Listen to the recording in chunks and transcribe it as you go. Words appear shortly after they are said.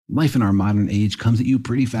Life in our modern age comes at you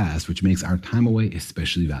pretty fast, which makes our time away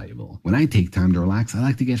especially valuable. When I take time to relax, I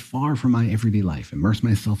like to get far from my everyday life, immerse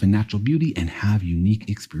myself in natural beauty, and have unique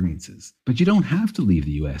experiences. But you don't have to leave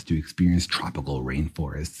the U.S. to experience tropical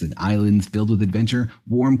rainforests and islands filled with adventure,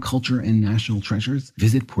 warm culture, and national treasures.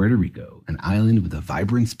 Visit Puerto Rico, an island with a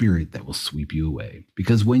vibrant spirit that will sweep you away.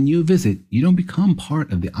 Because when you visit, you don't become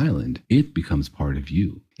part of the island, it becomes part of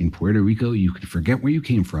you. In Puerto Rico, you can forget where you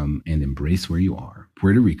came from and embrace where you are.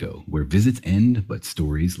 Puerto Rico, where visits end, but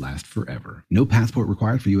stories last forever. No passport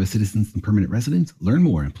required for U.S. citizens and permanent residents. Learn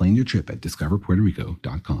more and plan your trip at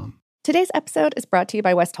discoverpuertorico.com. Today's episode is brought to you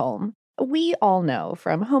by Westholme. We all know,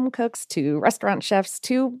 from home cooks to restaurant chefs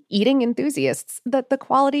to eating enthusiasts, that the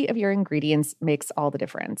quality of your ingredients makes all the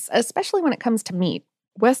difference, especially when it comes to meat.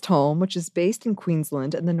 Westholme, which is based in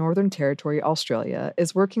Queensland in the Northern Territory, Australia,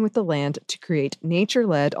 is working with the land to create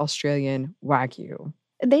nature-led Australian Wagyu.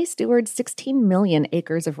 They steward 16 million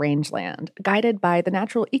acres of rangeland, guided by the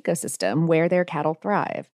natural ecosystem where their cattle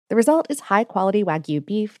thrive. The result is high-quality Wagyu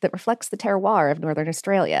beef that reflects the terroir of Northern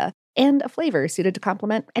Australia and a flavor suited to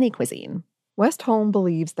complement any cuisine. Westholme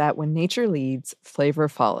believes that when nature leads, flavor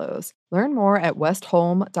follows. Learn more at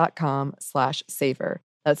westholme.com/savor.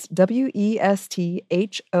 That's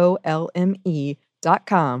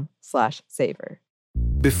WESTHOLME.com/savor.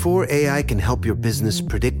 Before AI can help your business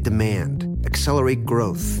predict demand, accelerate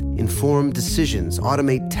growth, inform decisions,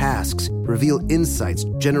 automate tasks, reveal insights,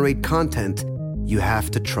 generate content, you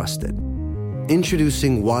have to trust it.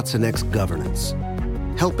 Introducing watsonx Governance,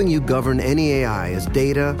 helping you govern any AI as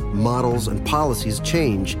data, models, and policies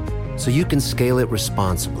change so you can scale it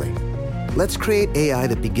responsibly. Let's create AI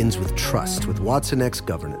that begins with trust with watsonx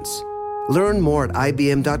Governance. Learn more at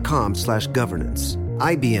ibm.com/governance.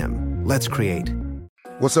 IBM. Let's create.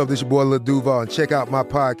 What's up, this your boy Lil Duval, and check out my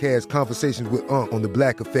podcast, Conversations with Unc, on the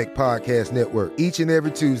Black Effect Podcast Network. Each and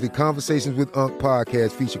every Tuesday, Conversations with Unc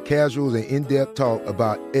podcast feature casuals and in-depth talk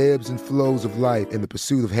about ebbs and flows of life and the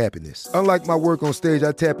pursuit of happiness. Unlike my work on stage,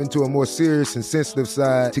 I tap into a more serious and sensitive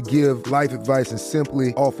side to give life advice and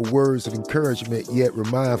simply offer words of encouragement, yet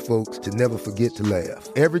remind folks to never forget to laugh.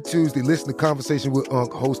 Every Tuesday, listen to Conversation with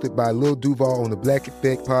Unc, hosted by Lil Duval on the Black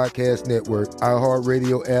Effect Podcast Network,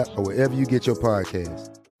 iHeartRadio app, or wherever you get your podcasts.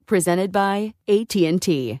 Presented by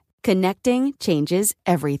AT&T. Connecting changes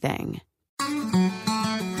everything.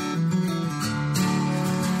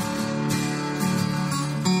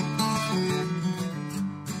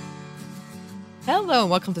 Hello, and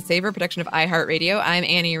welcome to Savor, production of iHeartRadio. I'm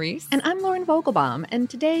Annie Reese. And I'm Lauren Vogelbaum, and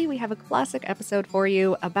today we have a classic episode for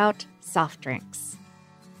you about soft drinks.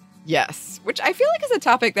 Yes, which I feel like is a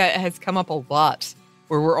topic that has come up a lot,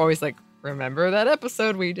 where we're always like, remember that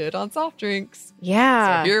episode we did on soft drinks?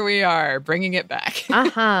 Yeah. So here we are, bringing it back.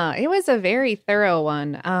 It was a very thorough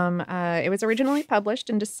one. It was originally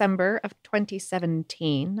published in December of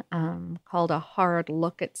 2017, called A Hard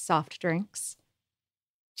Look at Soft Drinks.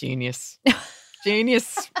 Genius.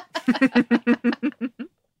 Genius.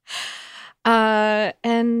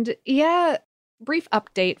 And yeah, brief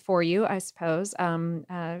update for you, I suppose, from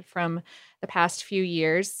the past few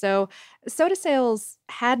years. So soda sales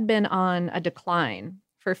had been on a decline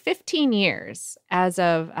for 15 years as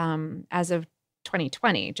of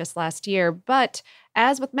 2020, just last year. But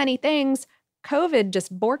as with many things, COVID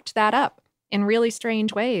just borked that up in really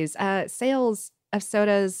strange ways. Sales of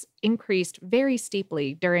sodas increased very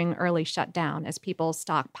steeply during early shutdown as people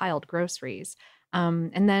stockpiled groceries,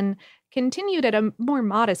 and then continued at a more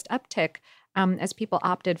modest uptick as people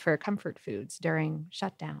opted for comfort foods during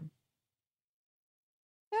shutdown.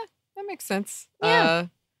 Yeah, that makes sense. Yeah.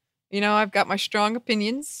 I've got my strong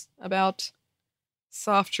opinions about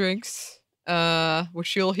soft drinks,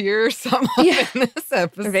 which you'll hear some of in this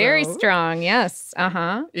episode. Very strong, yes.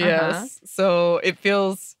 Yes. So it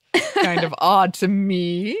feels kind of odd to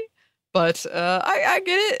me, but I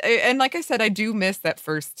get it. And like I said, I do miss that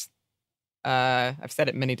first, I've said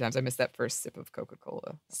it many times, I miss that first sip of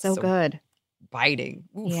Coca-Cola. So good. Biting.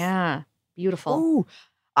 Oof. Yeah. Beautiful. Ooh,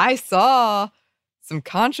 I saw some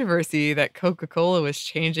controversy that Coca-Cola was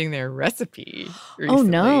changing their recipe recently. Oh,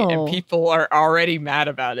 no. And people are already mad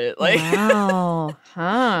about it. Like, wow.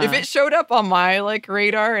 Huh. If it showed up on my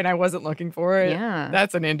radar and I wasn't looking for it, Yeah.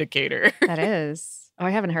 that's an indicator. That is. Oh,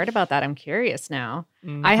 I haven't heard about that. I'm curious now.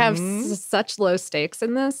 Mm-hmm. I have such low stakes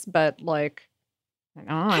in this, but I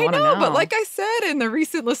want to know. But like I said in the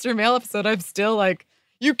recent Listener Mail episode, I'm still like,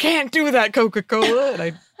 you can't do that, Coca-Cola, and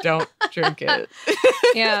I don't drink it.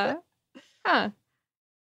 Yeah. Huh.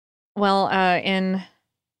 Well, in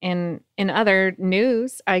other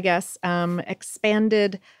news, I guess,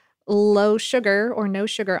 expanded low sugar or no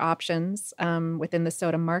sugar options within the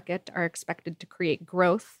soda market are expected to create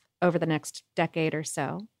growth over the next decade or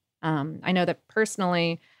so. I know that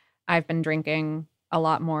personally, I've been drinking a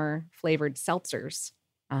lot more flavored seltzers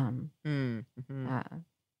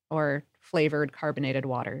or flavored carbonated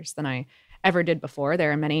waters than I ever did before.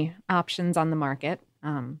 There are many options on the market.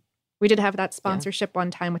 We did have that sponsorship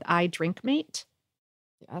one time with iDrinkmate.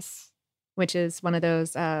 Yes. Which is one of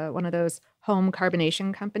those home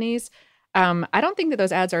carbonation companies. I don't think that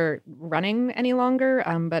those ads are running any longer,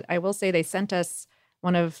 but I will say they sent us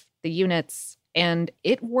one of the units, and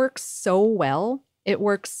it works so well. It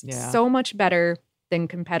works so much better than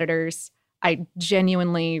competitors. I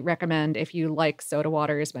genuinely recommend, if you like soda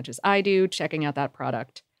water as much as I do, checking out that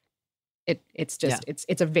product.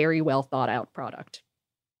 It's a very well thought out product.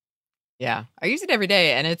 Yeah, I use it every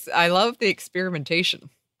day, and I love the experimentation.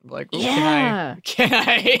 Like, yeah, can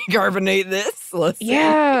I carbonate this? Let's see.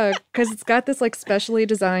 Yeah, because it's got this like specially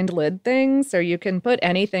designed lid thing, so you can put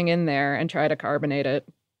anything in there and try to carbonate it.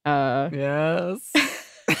 Yes.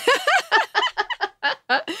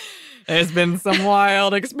 There's been some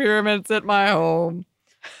wild experiments at my home.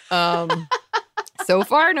 So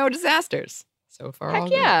far, no disasters. So far, heck all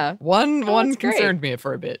yeah. good. One great. concerned me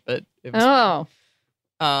for a bit, but it was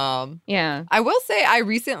fine. Yeah. I will say I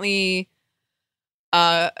recently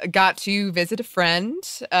got to visit a friend,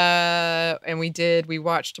 and we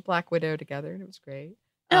watched Black Widow together, and it was great.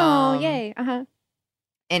 Yay.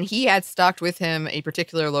 And he had stocked with him a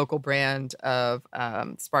particular local brand of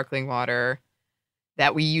sparkling water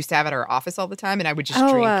that we used to have at our office all the time, and I would just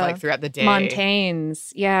drink like throughout the day.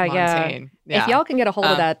 Montaigne's. Yeah. If y'all can get a hold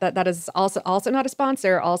of that is also not a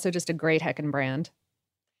sponsor, also just a great heckin' brand.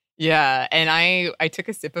 Yeah, and I took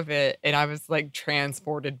a sip of it, and I was like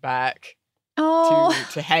transported back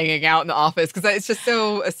to hanging out in the office, because it's just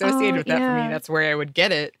so associated with that for me. That's where I would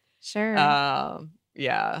get it. Sure.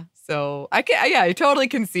 Yeah. So I totally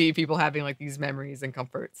can see people having like these memories and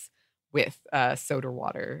comforts with soda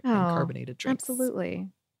water and carbonated drinks. Absolutely.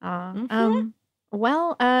 Mm-hmm.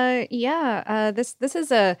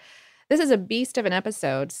 This is a beast of an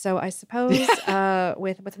episode. So I suppose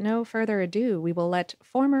with no further ado, we will let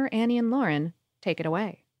former Annie and Lauren take it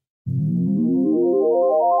away.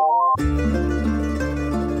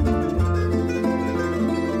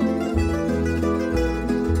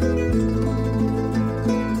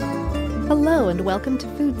 Hello and welcome to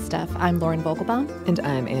Food Stuff. I'm Lauren Vogelbaum. And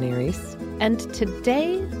I'm Annie Reese. And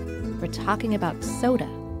today we're talking about soda.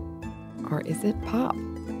 Or is it pop?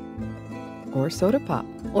 Or soda pop?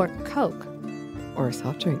 Or Coke? Or a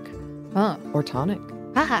soft drink? Or tonic?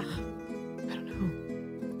 Haha. I don't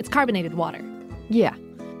know. It's carbonated water. Yeah.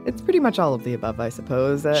 It's pretty much all of the above, I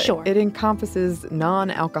suppose. Sure. It encompasses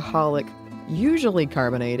non-alcoholic, usually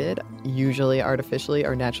carbonated, usually artificially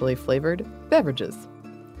or naturally flavored beverages.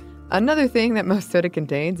 Another thing that most soda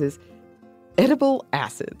contains is edible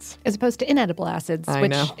acids. As opposed to inedible acids,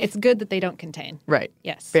 which it's good that they don't contain. Right.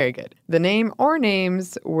 Yes. Very good. The name or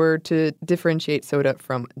names were to differentiate soda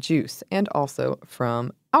from juice and also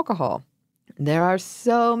from alcohol. There are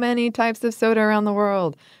so many types of soda around the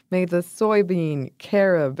world, made the soybean,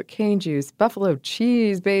 carob, cane juice, buffalo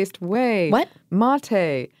cheese-based whey,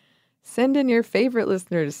 mate. Send in your favorite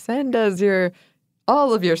listeners. Send us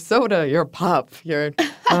all of your soda, your pop, your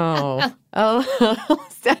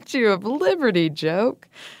Statue of Liberty joke.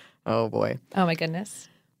 Oh boy. Oh my goodness.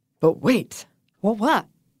 But wait. Well, what?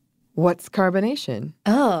 What's carbonation?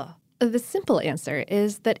 The simple answer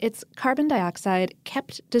is that it's carbon dioxide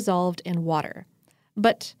kept dissolved in water.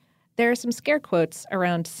 But there are some scare quotes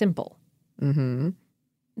around simple. Mm-hmm.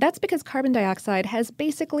 That's because carbon dioxide has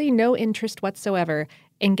basically no interest whatsoever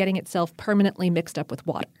in getting itself permanently mixed up with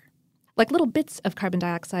water. Like little bits of carbon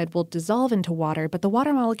dioxide will dissolve into water, but the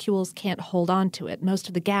water molecules can't hold on to it. Most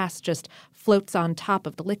of the gas just floats on top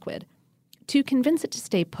of the liquid. To convince it to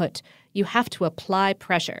stay put, you have to apply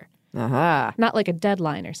pressure. Aha. Not like a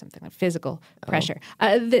deadline or something, like physical pressure.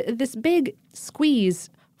 This big squeeze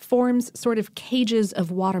forms sort of cages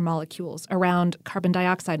of water molecules around carbon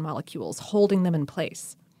dioxide molecules, holding them in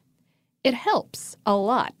place. It helps a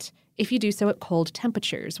lot if you do so at cold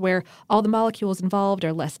temperatures, where all the molecules involved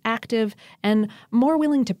are less active and more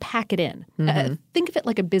willing to pack it in. Think of it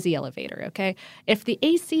like a busy elevator, okay? If the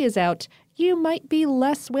AC is out, you might be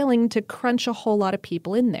less willing to crunch a whole lot of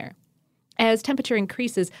people in there. As temperature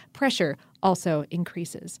increases, pressure also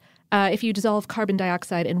increases. If you dissolve carbon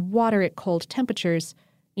dioxide in water at cold temperatures,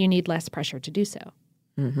 you need less pressure to do so.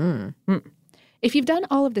 If you've done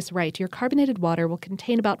all of this right, your carbonated water will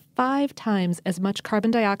contain about 5 times as much carbon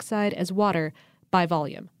dioxide as water by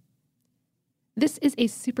volume. This is a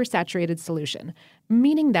supersaturated solution,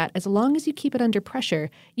 meaning that as long as you keep it under pressure,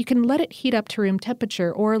 you can let it heat up to room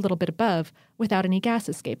temperature or a little bit above without any gas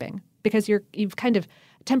escaping, because you've kind of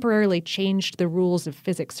temporarily changed the rules of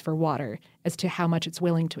physics for water as to how much it's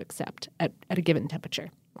willing to accept at a given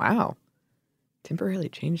temperature. Wow. Temporarily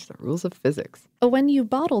changed the rules of physics. When you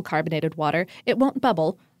bottle carbonated water, it won't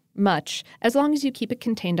bubble much as long as you keep it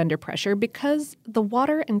contained under pressure, because the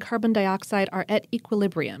water and carbon dioxide are at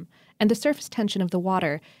equilibrium and the surface tension of the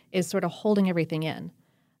water is sort of holding everything in.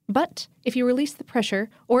 But if you release the pressure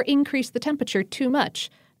or increase the temperature too much,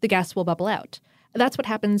 the gas will bubble out. That's what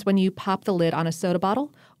happens when you pop the lid on a soda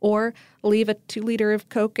bottle or leave a 2-liter of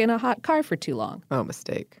Coke in a hot car for too long. Oh,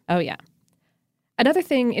 mistake. Oh, yeah. Another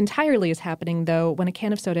thing entirely is happening, though, when a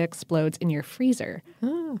can of soda explodes in your freezer.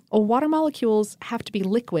 Water molecules have to be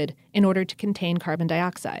liquid in order to contain carbon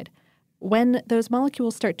dioxide. When those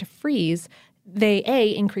molecules start to freeze, they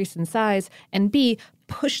A, increase in size, and B,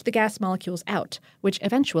 push the gas molecules out, which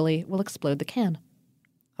eventually will explode the can.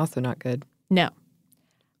 Also not good. No.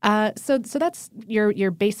 So that's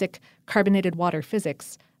your basic carbonated water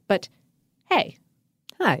physics. But hey.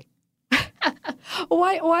 Hi.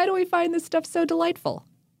 Why do we find this stuff so delightful?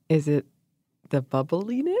 Is it the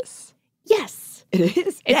bubbliness? Yes. It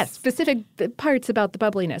is? It's specific parts about the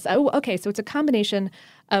bubbliness. Oh, okay, so it's a combination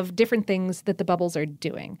of different things that the bubbles are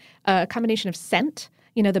doing. A combination of scent.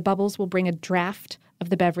 The bubbles will bring a draft of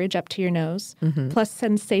the beverage up to your nose, plus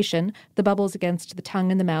sensation, the bubbles against the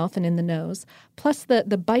tongue and the mouth and in the nose, plus the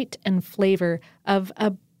bite and flavor of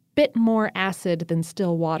a bit more acid than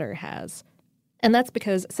still water has. And that's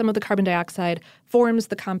because some of the carbon dioxide forms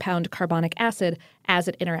the compound carbonic acid as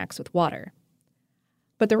it interacts with water.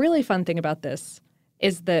 But the really fun thing about this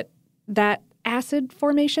is that acid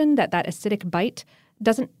formation, that acidic bite,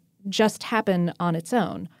 doesn't just happen on its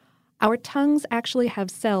own. Our tongues actually have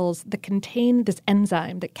cells that contain this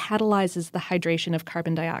enzyme that catalyzes the hydration of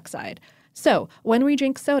carbon dioxide. So when we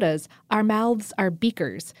drink sodas, our mouths are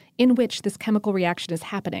beakers in which this chemical reaction is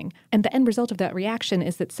happening. And the end result of that reaction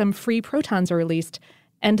is that some free protons are released,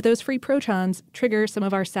 and those free protons trigger some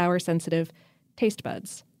of our sour-sensitive taste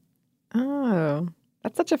buds. Oh,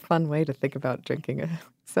 that's such a fun way to think about drinking a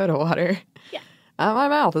soda water. Yeah. My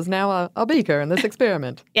mouth is now a beaker in this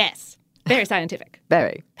experiment. Yes. Very scientific.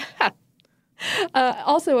 Very.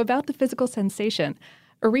 Also, about the physical sensation,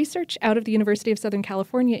 research out of the University of Southern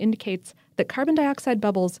California indicates that carbon dioxide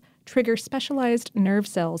bubbles trigger specialized nerve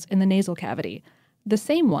cells in the nasal cavity, the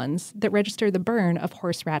same ones that register the burn of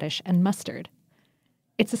horseradish and mustard.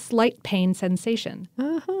 It's a slight pain sensation.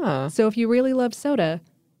 Uh-huh. So if you really love soda,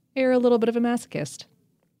 you're a little bit of a masochist.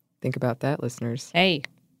 Think about that, listeners. Hey.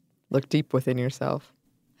 Look deep within yourself.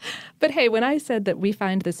 But hey, when I said that we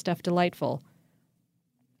find this stuff delightful,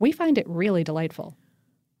 we find it really delightful.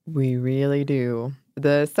 We really do.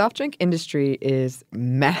 The soft drink industry is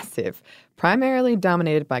massive, primarily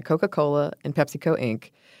dominated by Coca-Cola and PepsiCo Inc.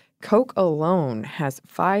 Coke alone has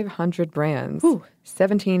 500 brands,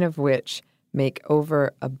 17 of which make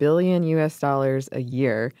over $1 billion a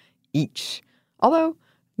year each. Although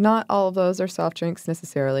not all of those are soft drinks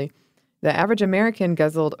necessarily. The average American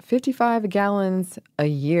guzzled 55 gallons a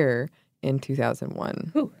year in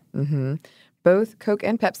 2001. Mm-hmm. Both Coke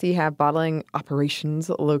and Pepsi have bottling operations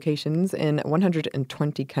locations in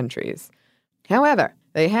 120 countries. However,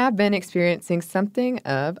 they have been experiencing something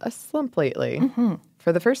of a slump lately. Mm-hmm.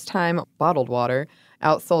 For the first time, bottled water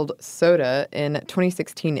outsold soda in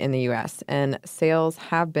 2016 in the U.S., and sales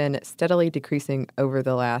have been steadily decreasing over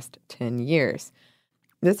the last 10 years.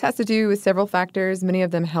 This has to do with several factors, many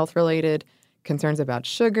of them health-related, concerns about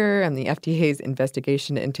sugar and the FDA's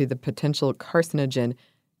investigation into the potential carcinogen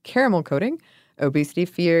caramel coating, obesity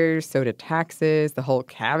fears, soda taxes, the whole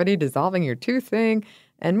cavity dissolving your tooth thing,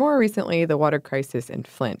 and more recently, the water crisis in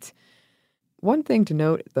Flint. One thing to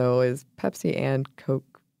note, though, is Pepsi and Coke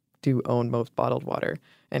do own most bottled water.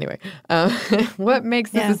 Anyway, what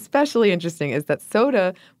makes this especially interesting is that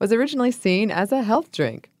soda was originally seen as a health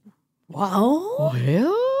drink. Wow.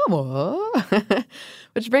 Well,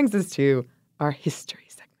 which brings us to our history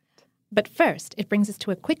segment. But first, it brings us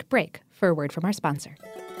to a quick break for a word from our sponsor.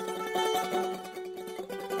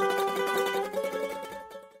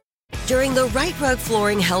 During the Right Rug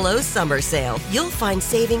Flooring Hello Summer Sale, you'll find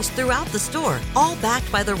savings throughout the store, all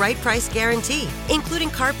backed by the right price guarantee, including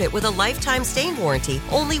carpet with a lifetime stain warranty,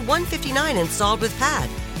 only $159 installed with pad.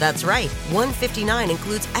 That's right, $159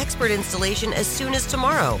 includes expert installation as soon as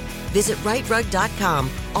tomorrow. Visit rightrug.com,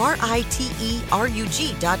 RITERUG.com,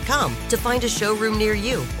 to find a showroom near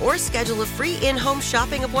you or schedule a free in-home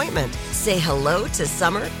shopping appointment. Say hello to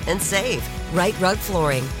summer and save. Right Rug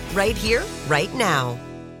Flooring, right here, right now.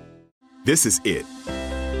 This is it.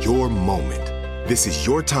 Your moment. This is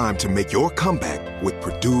your time to make your comeback with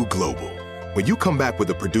Purdue Global. When you come back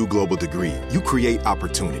with a Purdue Global degree, you create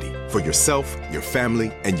opportunity for yourself, your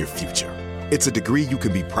family, and your future. It's a degree you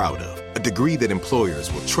can be proud of, a degree that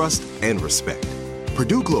employers will trust and respect.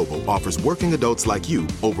 Purdue Global offers working adults like you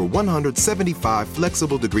over 175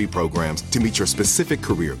 flexible degree programs to meet your specific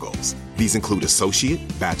career goals. These include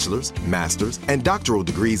associate, bachelor's, master's, and doctoral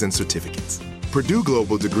degrees and certificates. Purdue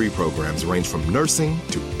Global degree programs range from nursing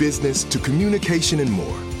to business to communication and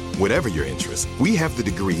more. Whatever your interest, we have the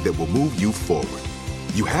degree that will move you forward.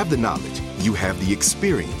 You have the knowledge, you have the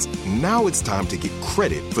experience. Now it's time to get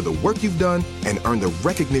credit for the work you've done and earn the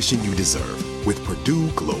recognition you deserve with Purdue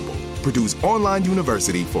Global, Purdue's online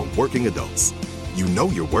university for working adults. You know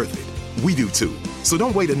you're worth it. We do too. So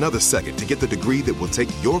don't wait another second to get the degree that will take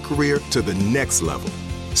your career to the next level.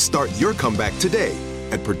 Start your comeback today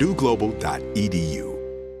at purdueglobal.edu.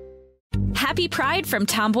 Happy Pride from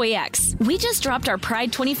Tomboy X. We just dropped our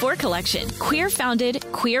Pride 24 collection. Queer founded,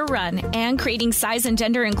 queer run, and creating size and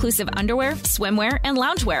gender inclusive underwear, swimwear, and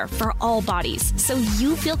loungewear for all bodies, so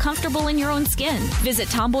you feel comfortable in your own skin. Visit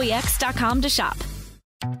tomboyx.com to shop.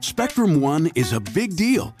 Spectrum One is a big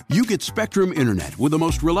deal. You get Spectrum Internet with the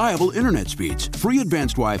most reliable internet speeds, free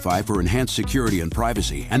advanced Wi-Fi for enhanced security and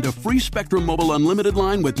privacy, and a free Spectrum Mobile Unlimited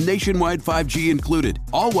line with nationwide 5G included,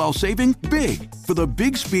 all while saving big. For the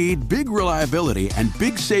big speed, big reliability, and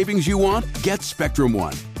big savings you want, get Spectrum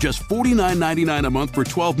One. Just $49.99 a month for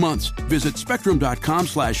 12 months. Visit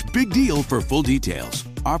spectrum.com/big deal for full details.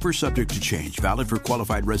 Offer subject to change. Valid for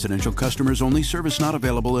qualified residential customers only. Service not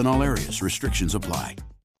available in all areas. Restrictions apply.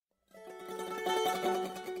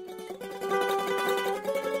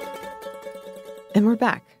 And we're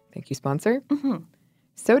back. Thank you, sponsor.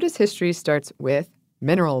 Soda's history starts with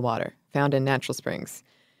mineral water found in natural springs.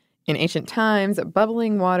 In ancient times,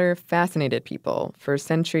 bubbling water fascinated people. For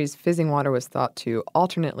centuries, fizzing water was thought to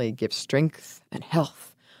alternately give strength and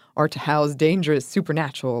health, or to house dangerous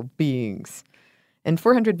supernatural beings. In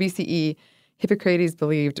 400 BCE, Hippocrates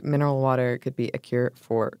believed mineral water could be a cure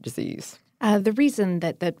for disease. The reason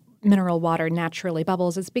that mineral water naturally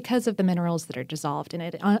bubbles is because of the minerals that are dissolved in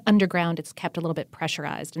it. Underground, it's kept a little bit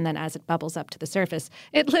pressurized, and then as it bubbles up to the surface,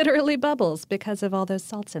 it literally bubbles because of all those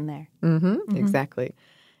salts in there. Exactly.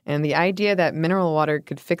 And the idea that mineral water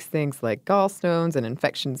could fix things like gallstones and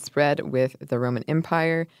infections spread with the Roman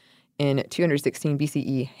Empire. In 216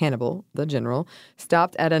 BCE, Hannibal, the general,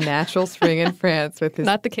 stopped at a natural spring in France with his...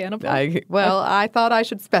 Not the cannibal? I thought I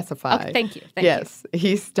should specify. Oh, thank you. Yes,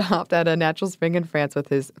 he stopped at a natural spring in France with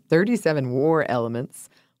his 37 war elements.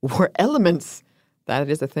 War elements! That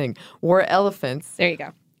is a thing. War elephants. There you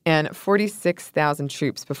go. And 46,000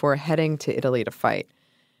 troops before heading to Italy to fight.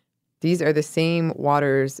 These are the same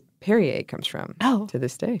waters Perrier comes from to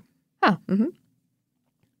this day. Huh.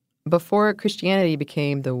 Before Christianity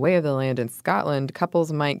became the way of the land in Scotland,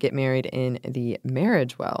 couples might get married in the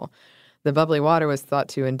marriage well. The bubbly water was thought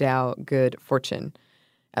to endow good fortune.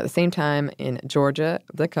 At the same time, in Georgia,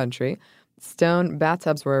 the country, stone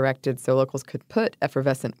bathtubs were erected so locals could put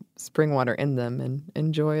effervescent spring water in them and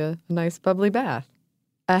enjoy a nice bubbly bath.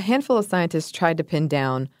 A handful of scientists tried to pin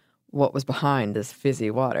down what was behind this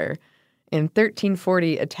fizzy water. In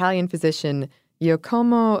 1340, Italian physician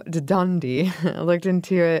Giacomo de Dondi looked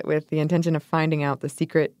into it with the intention of finding out the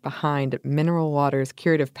secret behind mineral water's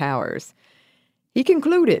curative powers. He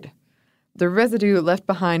concluded the residue left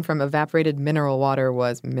behind from evaporated mineral water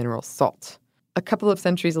was mineral salt. A couple of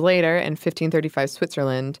centuries later, in 1535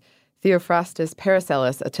 Switzerland, Theophrastus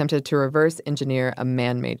Paracelsus attempted to reverse engineer a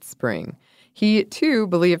man-made spring. He, too,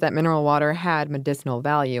 believed that mineral water had medicinal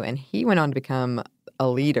value, and he went on to become a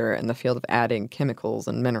leader in the field of adding chemicals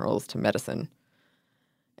and minerals to medicine.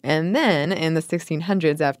 And then, in the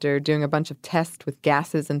 1600s, after doing a bunch of tests with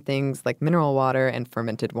gases and things like mineral water and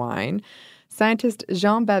fermented wine, scientist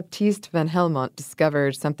Jean-Baptiste van Helmont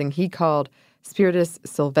discovered something he called Spiritus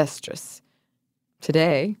Sylvestris.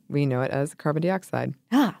 Today, we know it as carbon dioxide.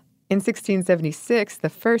 In 1676, the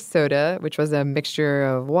first soda, which was a mixture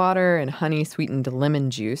of water and honey-sweetened lemon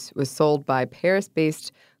juice, was sold by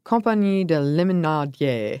Paris-based Compagnie de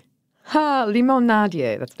Limonadier.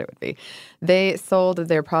 Limonadier, that's what it would be. They sold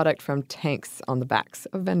their product from tanks on the backs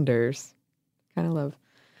of vendors. Kind of love.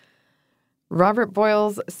 Robert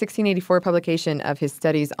Boyle's 1684 publication of his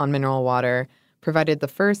studies on mineral water provided the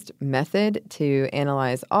first method to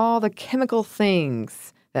analyze all the chemical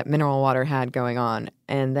things that mineral water had going on.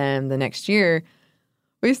 And then the next year,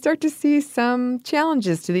 we start to see some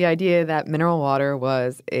challenges to the idea that mineral water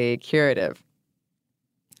was a curative.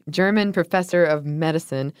 German professor of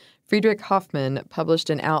medicine Friedrich Hoffmann published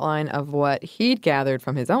an outline of what he'd gathered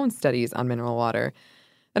from his own studies on mineral water.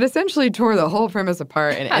 It essentially tore the whole premise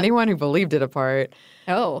apart and anyone who believed it apart.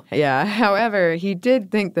 Oh. Yeah. However, he did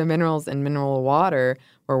think the minerals in mineral water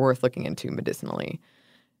were worth looking into medicinally.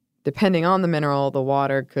 Depending on the mineral, the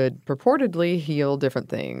water could purportedly heal different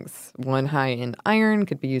things. One high in iron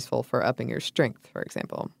could be useful for upping your strength, for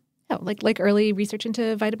example. Oh, like early research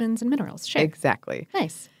into vitamins and minerals. Sure. Exactly.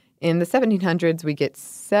 Nice. In the 1700s, we get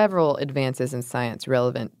several advances in science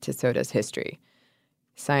relevant to soda's history.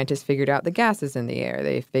 Scientists figured out the gases in the air.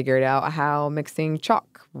 They figured out how mixing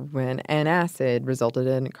chalk and acid resulted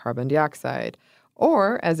in carbon dioxide,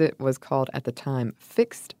 or, as it was called at the time,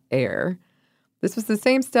 fixed air. This was the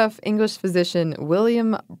same stuff English physician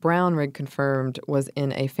William Brownrigg confirmed was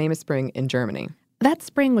in a famous spring in Germany. That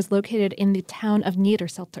spring was located in the town of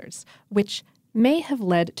Niederselters, which may have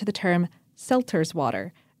led to the term Selters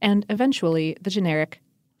water and eventually the generic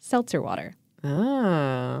seltzer water.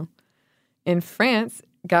 Oh. In France,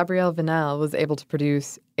 Gabriel Vinal was able to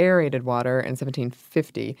produce aerated water in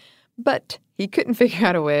 1750, but he couldn't figure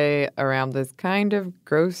out a way around this kind of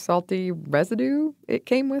gross, salty residue it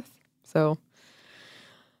came with. So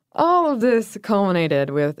all of this culminated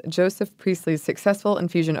with Joseph Priestley's successful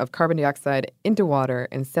infusion of carbon dioxide into water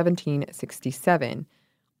in 1767,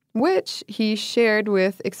 which he shared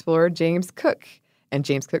with explorer James Cook and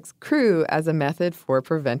James Cook's crew as a method for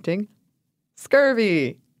preventing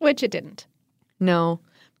scurvy. Which it didn't. No,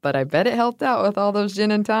 but I bet it helped out with all those gin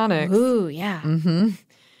and tonics. Ooh, yeah. Mm-hmm.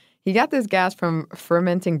 He got this gas from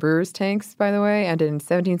fermenting brewers' tanks, by the way, and in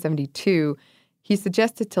 1772, he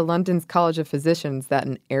suggested to London's College of Physicians that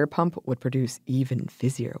an air pump would produce even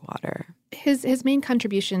fizzier water. His main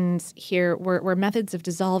contributions here were methods of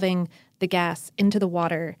dissolving the gas into the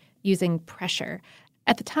water using pressure.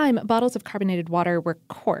 At the time, bottles of carbonated water were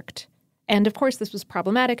corked. And of course, this was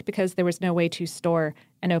problematic because there was no way to store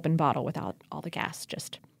an open bottle without all the gas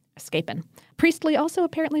just escaping. Priestley also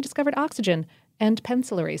apparently discovered oxygen and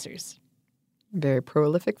pencil erasers. Very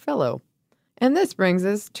prolific fellow. And this brings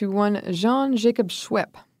us to one Jean Jacob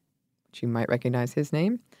Schwepp, which you might recognize his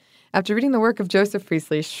name. After reading the work of Joseph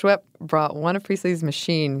Priestley, Schwepp brought one of Priestley's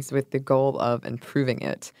machines with the goal of improving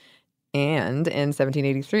it. And in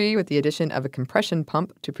 1783, with the addition of a compression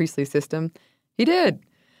pump to Priestley's system, he did.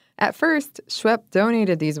 At first, Schwepp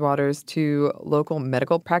donated these waters to local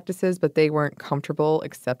medical practices, but they weren't comfortable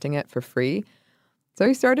accepting it for free. So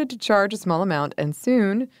he started to charge a small amount, and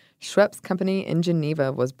soon, Schwepp's company in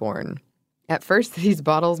Geneva was born. At first, these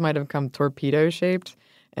bottles might have come torpedo-shaped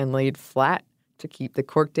and laid flat to keep the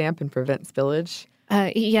cork damp and prevent spillage.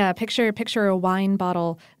 Yeah, picture a wine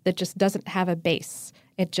bottle that just doesn't have a base.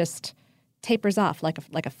 It just tapers off like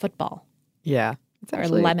a football. Yeah. It's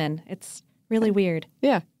actually, or lemon. It's really weird.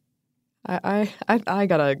 Yeah. I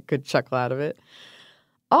got a good chuckle out of it.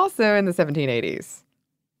 Also in the 1780s.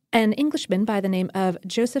 An Englishman by the name of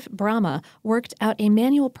Joseph Bramah worked out a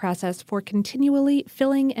manual process for continually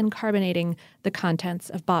filling and carbonating the contents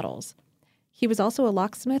of bottles. He was also a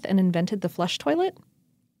locksmith and invented the flush toilet.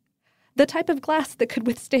 The type of glass that could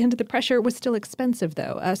withstand the pressure was still expensive,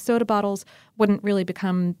 though. Soda bottles wouldn't really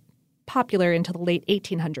become popular until the late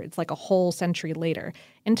 1800s, like a whole century later.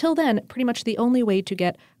 Until then, pretty much the only way to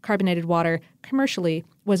get carbonated water commercially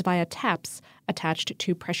was via taps attached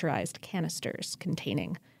to pressurized canisters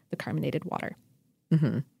containing the carbonated water.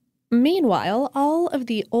 Mm-hmm. Meanwhile, all of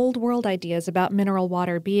the old world ideas about mineral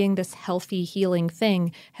water being this healthy, healing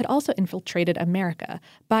thing had also infiltrated America.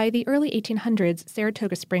 By the early 1800s,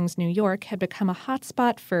 Saratoga Springs, New York, had become a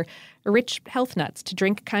hotspot for rich health nuts to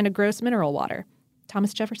drink kind of gross mineral water.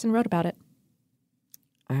 Thomas Jefferson wrote about it.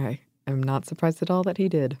 I am not surprised at all that he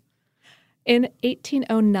did. In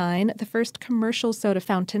 1809, the first commercial soda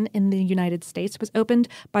fountain in the United States was opened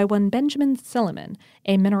by one Benjamin Silliman,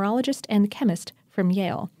 a mineralogist and chemist from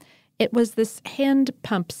Yale. It was this hand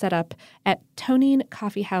pump set up at Tonine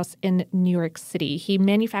Coffee House in New York City. He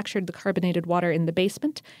manufactured the carbonated water in the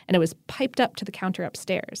basement, and it was piped up to the counter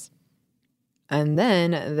upstairs. And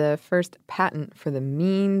then the first patent for the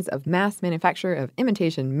means of mass manufacture of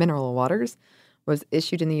imitation mineral waters was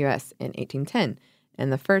issued in the U.S. in 1810,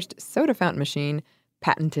 and the first soda fountain machine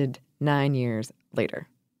patented 9 years later.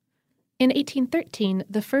 In 1813,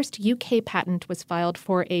 the first UK patent was filed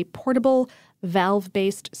for a portable,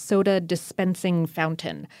 valve-based soda dispensing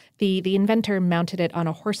fountain. The inventor mounted it on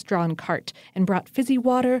a horse-drawn cart and brought fizzy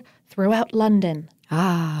water throughout London.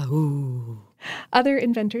 Ah, ooh. Other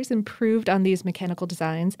inventors improved on these mechanical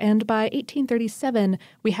designs, and by 1837,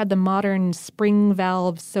 we had the modern spring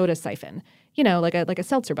valve soda siphon. You know, like a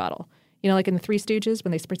seltzer bottle. You know, like in the Three Stooges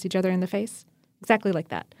when they spritz each other in the face? exactly like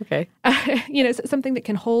that. Okay. Something that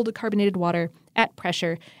can hold carbonated water at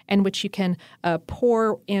pressure and which you can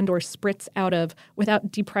pour and or spritz out of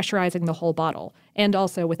without depressurizing the whole bottle and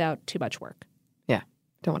also without too much work. Yeah.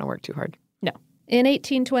 Don't want to work too hard. No. In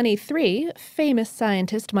 1823, famous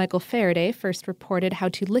scientist Michael Faraday first reported how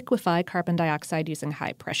to liquefy carbon dioxide using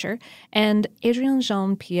high pressure, and Adrien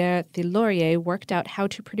Jean-Pierre Thilorier worked out how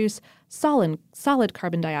to produce solid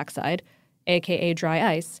carbon dioxide, aka dry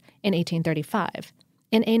ice, in 1835.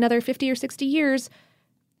 In another 50 or 60 years,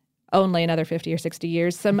 only another 50 or 60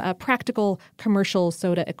 years, some practical commercial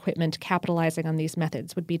soda equipment capitalizing on these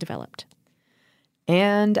methods would be developed.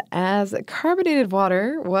 And as carbonated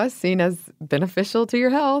water was seen as beneficial to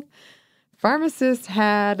your health, pharmacists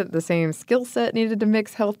had the same skill set needed to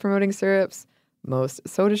mix health-promoting syrups. Most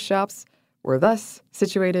soda shops were thus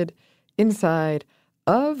situated inside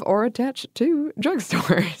of or attached to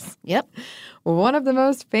drugstores. Yep. One of the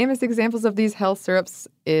most famous examples of these health syrups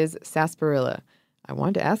is sarsaparilla. I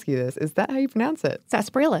wanted to ask you this. Is that how you pronounce it?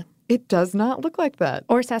 Sarsaparilla. It does not look like that.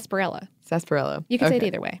 Or sarsaparilla. Sarsaparilla. You can say it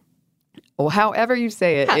either way. Well, however you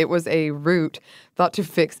say it, it was a root thought to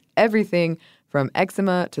fix everything from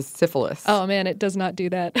eczema to syphilis. Oh, man, it does not do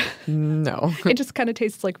that. No. It just kind of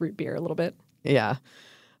tastes like root beer a little bit. Yeah.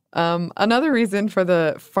 Another reason for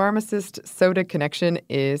the pharmacist soda connection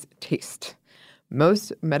is taste.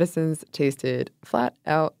 Most medicines tasted flat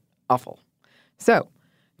out awful. So,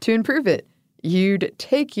 to improve it, you'd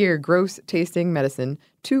take your gross-tasting medicine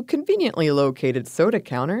to a conveniently located soda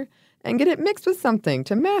counter and get it mixed with something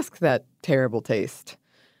to mask that terrible taste.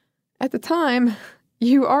 At the time,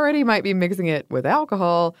 you already might be mixing it with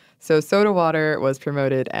alcohol, so soda water was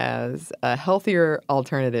promoted as a healthier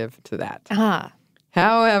alternative to that. Ah.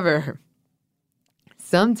 However,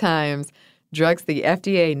 sometimes drugs the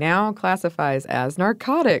FDA now classifies as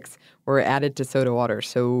narcotics were added to soda water,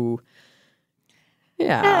 so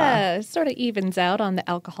yeah. Sort of evens out on the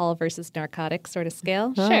alcohol versus narcotics sort of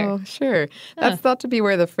scale. Oh, sure. That's thought to be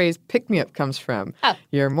where the phrase pick-me-up comes from. Oh.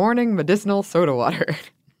 Your morning medicinal soda water.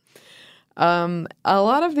 A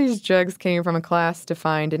lot of these drugs came from a class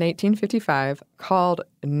defined in 1855 called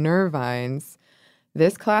nervines.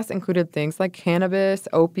 This class included things like cannabis,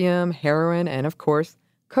 opium, heroin, and, of course,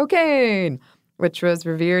 cocaine, which was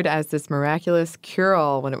revered as this miraculous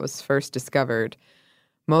cure-all when it was first discovered.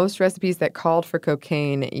 Most recipes that called for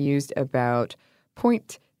cocaine used about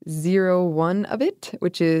 0.01 of it,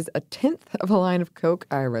 which is a tenth of a line of Coke.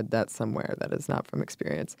 I read that somewhere. That is not from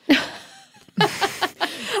experience.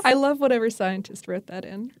 I love whatever scientist wrote that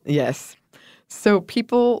in. Yes. So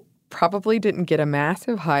people probably didn't get a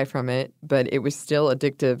massive high from it, but it was still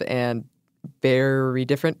addictive and very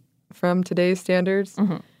different from today's standards.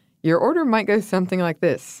 Mm-hmm. Your order might go something like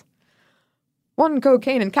this. 1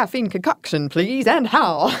 cocaine and caffeine concoction, please, and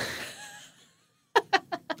how?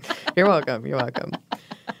 You're welcome. You're welcome.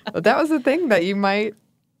 But that was the thing that you might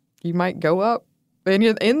go up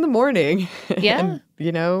in the morning. Yeah.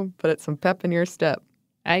 And, put some pep in your step.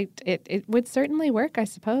 It would certainly work, I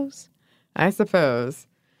suppose. I suppose.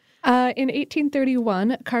 In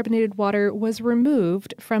 1831, carbonated water was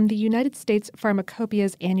removed from the United States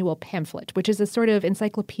Pharmacopoeia's annual pamphlet, which is a sort of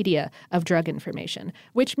encyclopedia of drug information,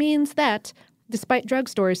 which means that despite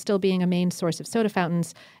drugstores still being a main source of soda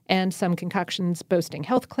fountains and some concoctions boasting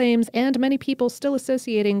health claims and many people still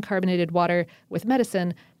associating carbonated water with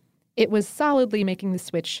medicine, it was solidly making the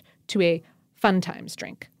switch to a fun times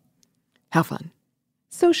drink. How fun?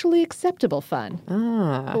 Socially acceptable fun.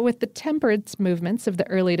 Ah. But with the temperance movements of the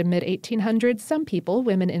early to mid-1800s, some people,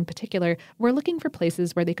 women in particular, were looking for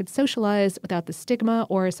places where they could socialize without the stigma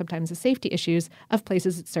or sometimes the safety issues of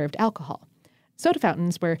places that served alcohol. Soda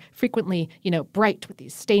fountains were frequently, bright with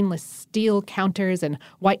these stainless steel counters and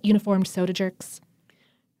white uniformed soda jerks.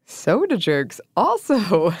 Soda jerks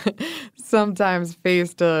also sometimes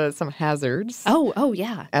faced some hazards. Oh,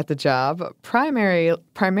 yeah. At the job, primarily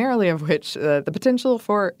of which the potential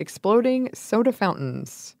for exploding soda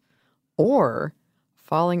fountains or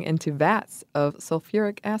falling into vats of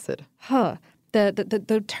sulfuric acid. Huh.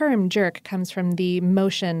 The term jerk comes from the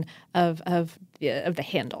motion of the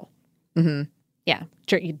handle. Mm-hmm. Yeah,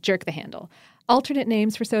 you jerk the handle. Alternate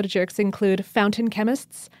names for soda jerks include fountain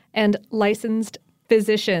chemists and licensed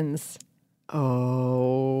physicians.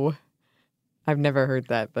 Oh, I've never heard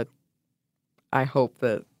that, but I hope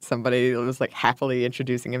that somebody was happily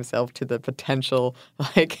introducing himself to the potential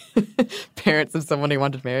parents of someone he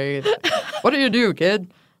wanted to marry. What do you do,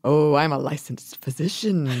 kid? Oh, I'm a licensed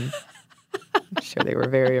physician. I'm sure they were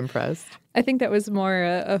very impressed. I think that was more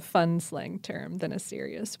a fun slang term than a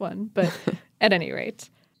serious one, but at any rate.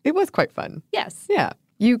 It was quite fun. Yes. Yeah.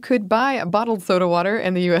 You could buy bottled soda water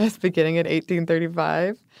in the U.S. beginning in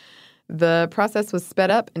 1835. The process was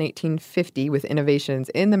sped up in 1850 with innovations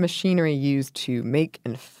in the machinery used to make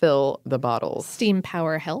and fill the bottles. Steam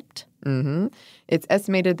power helped. Mm-hmm. It's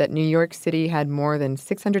estimated that New York City had more than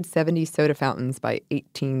 670 soda fountains by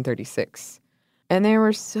 1836. And there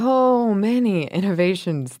were so many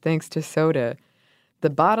innovations thanks to soda.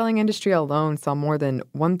 The bottling industry alone saw more than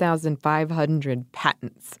 1,500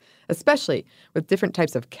 patents, especially with different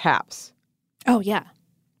types of caps. Oh, yeah.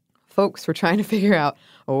 Folks were trying to figure out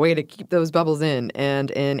a way to keep those bubbles in, and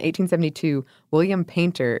in 1872, William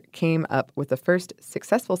Painter came up with the first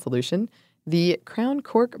successful solution, the crown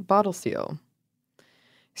cork bottle seal.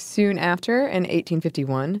 Soon after, in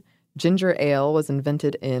 1851, ginger ale was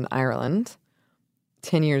invented in Ireland.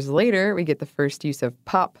 10 years later, we get the first use of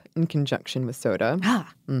pop in conjunction with soda.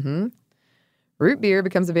 Mm-hmm. Root beer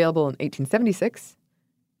becomes available in 1876,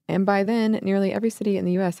 and by then, nearly every city in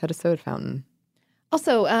the U.S. had a soda fountain.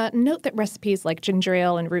 Also, note that recipes like ginger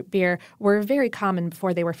ale and root beer were very common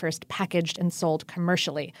before they were first packaged and sold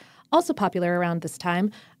commercially. Also popular around this time,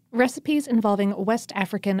 recipes involving West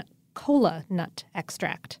African kola nut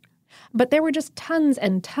extract. But there were just tons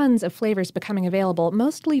and tons of flavors becoming available,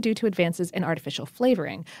 mostly due to advances in artificial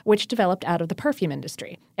flavoring, which developed out of the perfume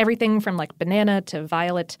industry. Everything from like banana to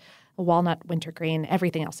violet, walnut, wintergreen,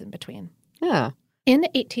 everything else in between. Yeah. In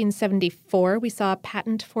 1874, we saw a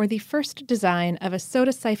patent for the first design of a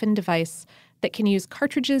soda siphon device that can use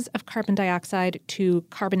cartridges of carbon dioxide to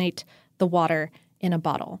carbonate the water in a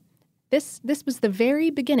bottle. This was the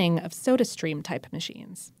very beginning of SodaStream type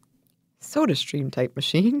machines. SodaStream type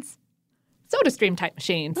machines? SodaStream type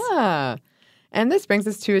machines. Ah, and this brings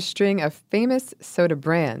us to a string of famous soda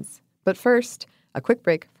brands. But first, a quick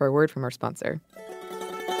break for a word from our sponsor.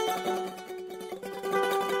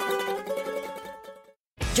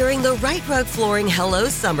 During the Right Rug Flooring Hello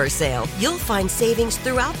Summer Sale, you'll find savings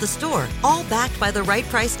throughout the store, all backed by the Right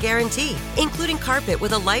Price Guarantee, including carpet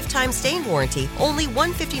with a lifetime stain warranty, only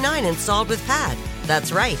 $159 installed with pad.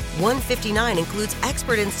 That's right, $159 includes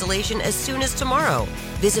expert installation as soon as tomorrow.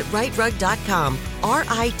 Visit rightrug.com,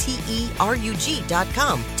 RITERUG.com,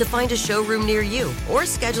 to find a showroom near you or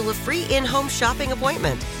schedule a free in-home shopping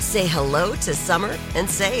appointment. Say hello to summer and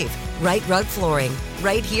save. Right Rug Flooring,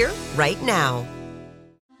 right here, right now.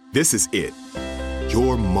 This is it.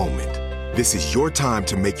 Your moment. This is your time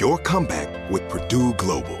to make your comeback with Purdue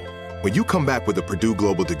Global. When you come back with a Purdue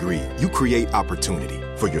Global degree, you create opportunity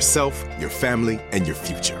for yourself, your family, and your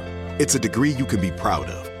future. It's a degree you can be proud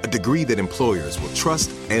of, a degree that employers will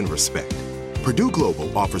trust and respect. Purdue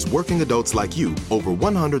Global offers working adults like you over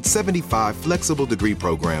 175 flexible degree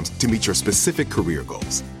programs to meet your specific career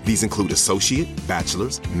goals. These include associate,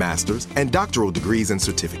 bachelor's, master's, and doctoral degrees and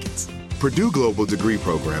certificates. Purdue Global degree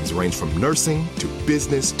programs range from nursing to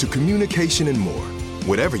business to communication and more.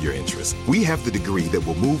 Whatever your interest, we have the degree that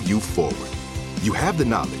will move you forward. You have the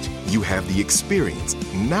knowledge, you have the experience.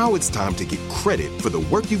 Now it's time to get credit for the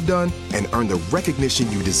work you've done and earn the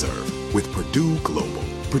recognition you deserve with Purdue Global,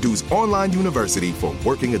 Purdue's online university for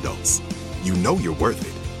working adults. You know you're worth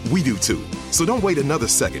it. We do too. So don't wait another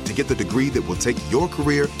second to get the degree that will take your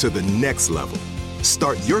career to the next level.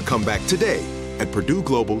 Start your comeback today at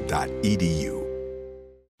purdueglobal.edu.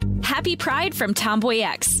 Happy Pride from Tomboy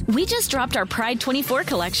X. We just dropped our Pride 24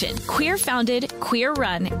 collection. Queer founded, queer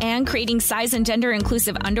run, and creating size and gender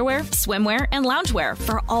inclusive underwear, swimwear, and loungewear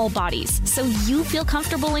for all bodies, so you feel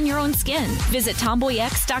comfortable in your own skin. Visit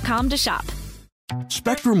tomboyx.com to shop.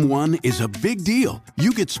 Spectrum One is a big deal.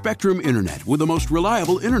 You get Spectrum Internet with the most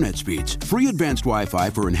reliable internet speeds, free advanced Wi-Fi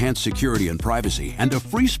for enhanced security and privacy, and a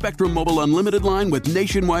free Spectrum Mobile Unlimited line with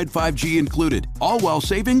nationwide 5G included, all while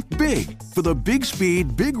saving big. For the big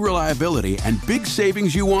speed, big reliability, and big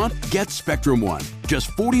savings you want, get Spectrum One. Just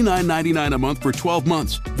 $49.99 a month for 12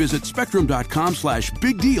 months. Visit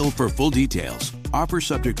spectrum.com/big deal for full details. Offer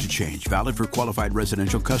subject to change. Valid for qualified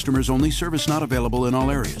residential customers only. Service not available in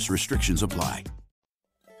all areas. Restrictions apply.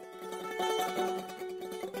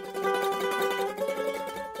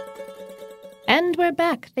 And we're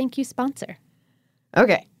back. Thank you, sponsor.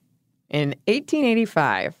 Okay. In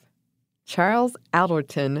 1885, Charles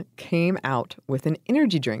Alderton came out with an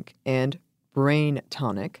energy drink and brain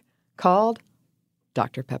tonic called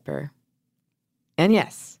Dr. Pepper. And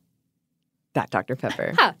yes, that Dr.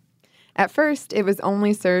 Pepper. Huh. At first, it was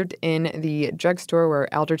only served in the drugstore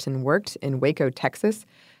where Alderton worked in Waco, Texas.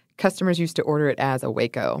 Customers used to order it as a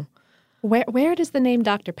Waco. Where does the name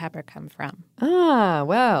Dr. Pepper come from? Ah,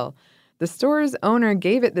 well, the store's owner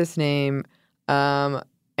gave it this name. And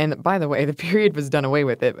by the way, the period was done away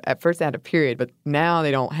with. It at first it had a period, but now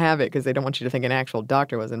they don't have it because they don't want you to think an actual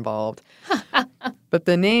doctor was involved. But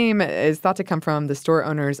the name is thought to come from the store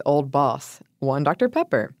owner's old boss, one Dr.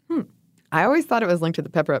 Pepper. I always thought it was linked to the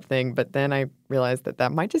Pepper Up thing, but then I realized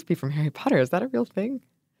that might just be from Harry Potter. Is that a real thing?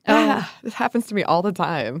 This happens to me all the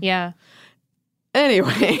time. Yeah.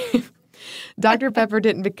 Anyway, Dr. Pepper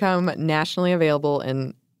didn't become nationally available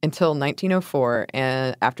until 1904,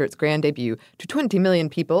 and after its grand debut to 20 million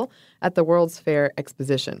people at the World's Fair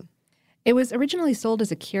Exposition. It was originally sold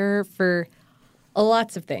as a cure for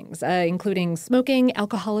lots of things, including smoking,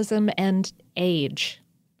 alcoholism, and age.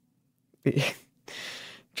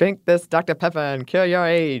 Drink this Dr. Pepper and cure your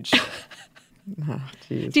age. Oh,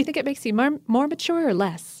 Do you think it makes you more mature or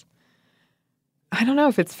less? I don't know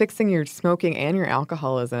if it's fixing your smoking and your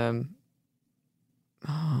alcoholism.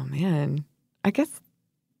 Oh, man. I guess,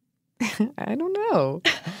 I don't know.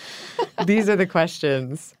 These are the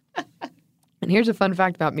questions. And here's a fun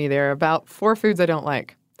fact about me. There are about 4 foods I don't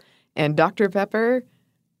like. And Dr. Pepper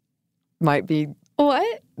might be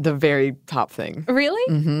what? The very top thing.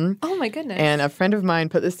 Really? Mm-hmm. Oh, my goodness. And a friend of mine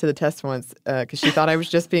put this to the test once because she thought I was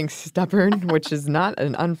just being stubborn, which is not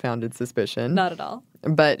an unfounded suspicion. Not at all.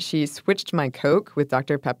 But she switched my Coke with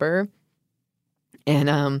Dr. Pepper.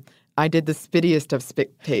 And I did the spittiest of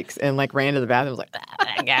spit takes and like ran to the bathroom, was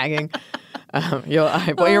like gagging.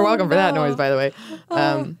 You're welcome for that noise, by the way.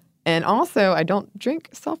 And also, I don't drink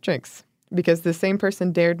soft drinks because the same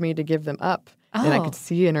person dared me to give them up. And I could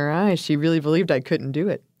see in her eyes, she really believed I couldn't do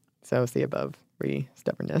it. So see above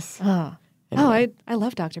stubbornness. Anyway. I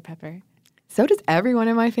love Dr. Pepper. So does everyone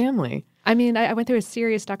in my family. I mean, I went through a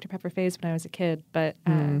serious Dr. Pepper phase when I was a kid, but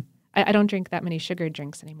I don't drink that many sugared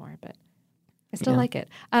drinks anymore, but I still like it.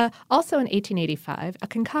 Also in 1885, a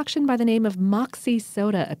concoction by the name of Moxie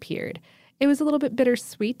soda appeared. It was a little bit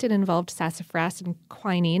bittersweet and involved sassafras and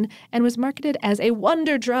quinine and was marketed as a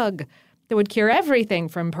wonder drug that would cure everything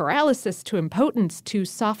from paralysis to impotence to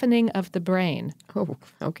softening of the brain. Oh,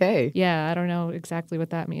 okay. Yeah, I don't know exactly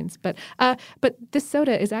what that means. But this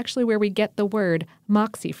soda is actually where we get the word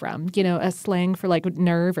moxie from, a slang for like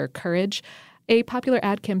nerve or courage. A popular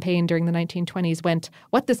ad campaign during the 1920s went,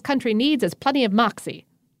 "What this country needs is plenty of moxie."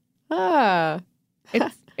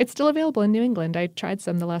 It's still available in New England. I tried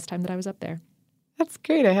some the last time that I was up there. That's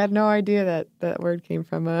great. I had no idea that word came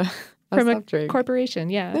from a soft drink. Corporation,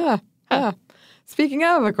 yeah. Speaking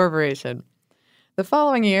of a corporation, the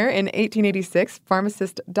following year, in 1886,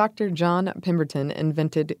 pharmacist Dr. John Pemberton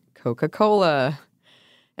invented Coca-Cola.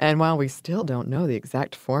 And while we still don't know the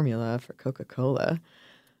exact formula for Coca-Cola,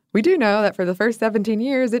 we do know that for the first 17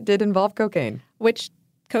 years, it did involve cocaine. Which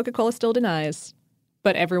Coca-Cola still denies,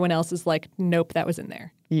 but everyone else is like, nope, that was in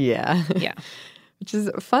there. Yeah. Yeah. Which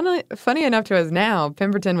is funny enough to us now,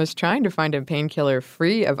 Pemberton was trying to find a painkiller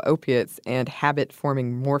free of opiates and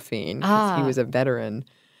habit-forming morphine because he was a veteran.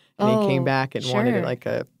 And he came back and wanted like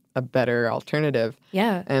a better alternative.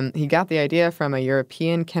 Yeah. And he got the idea from a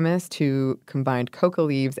European chemist who combined coca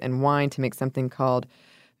leaves and wine to make something called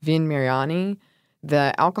vin mariani.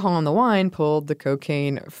 The alcohol in the wine pulled the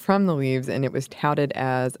cocaine from the leaves, and it was touted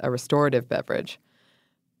as a restorative beverage.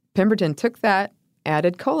 Pemberton took that,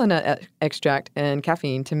 added cola nut extract and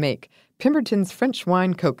caffeine to make Pemberton's French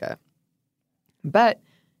wine coca. But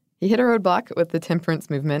he hit a roadblock with the temperance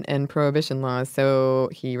movement and prohibition laws, so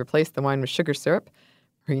he replaced the wine with sugar syrup,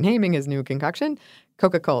 renaming his new concoction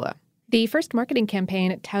Coca-Cola. The first marketing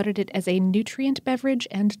campaign touted it as a nutrient beverage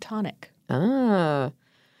and tonic.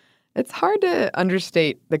 It's hard to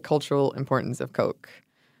understate the cultural importance of Coke.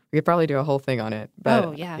 We could probably do a whole thing on it.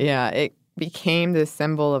 But yeah, it became the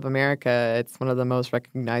symbol of America. It's one of the most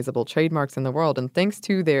recognizable trademarks in the world. And thanks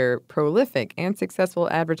to their prolific and successful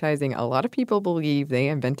advertising, a lot of people believe they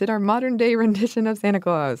invented our modern-day rendition of Santa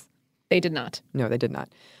Claus. They did not. No, they did not.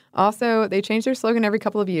 Also, they changed their slogan every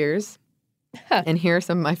couple of years. And here are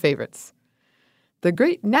some of my favorites. The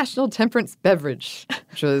Great National Temperance Beverage,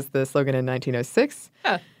 which was the slogan in 1906.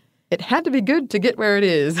 It had to be good to get where it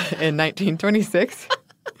is in 1926.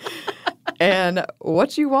 And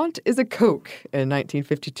What You Want is a Coke in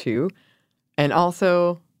 1952. And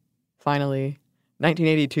also, finally,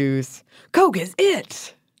 1982's Coke is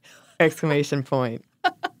it! Exclamation point.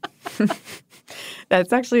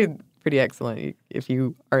 That's actually pretty excellent. If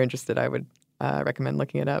you are interested, I would recommend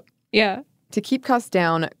looking it up. Yeah. To keep costs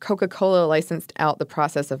down, Coca-Cola licensed out the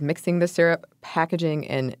process of mixing the syrup, packaging,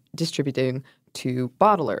 and distributing to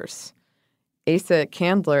bottlers. Asa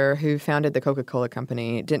Candler, who founded the Coca-Cola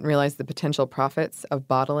Company, didn't realize the potential profits of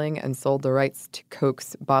bottling and sold the rights to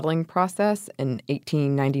Coke's bottling process in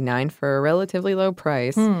 1899 for a relatively low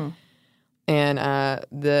price. And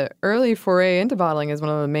the early foray into bottling is one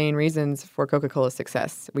of the main reasons for Coca-Cola's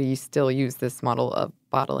success. We still use this model of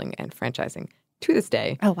bottling and franchising to this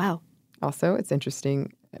day. Oh, wow. Also, it's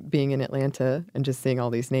interesting being in Atlanta and just seeing all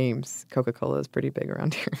these names. Coca-Cola is pretty big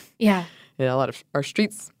around here. Yeah. A lot of our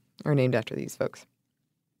streets are named after these folks.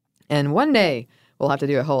 And one day, we'll have to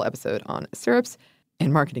do a whole episode on syrups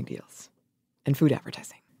and marketing deals and food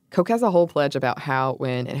advertising. Coke has a whole pledge about how,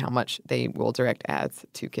 when, and how much they will direct ads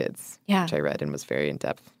to kids, which I read and was very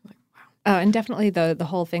in-depth. Like, wow. Oh, and definitely the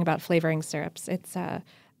whole thing about flavoring syrups. It's a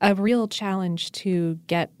real challenge to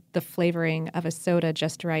get the flavoring of a soda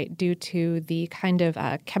just right due to the kind of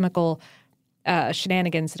chemical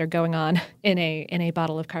shenanigans that are going on in a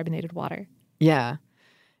bottle of carbonated water. Yeah.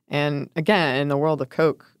 And again, in the world of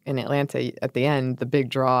Coke in Atlanta, at the end, the big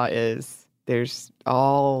draw is there's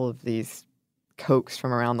all of these Cokes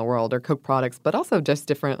from around the world, or Coke products, but also just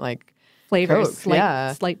different like flavors,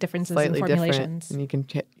 Cokes. slight differences Slightly in formulations. Different, and you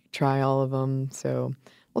can try all of them. So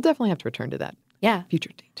we'll definitely have to return to that. Yeah. Future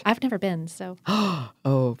date. I've never been, so.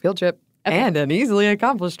 Oh, field trip. Okay. And an easily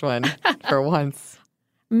accomplished one for once.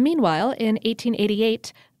 Meanwhile, in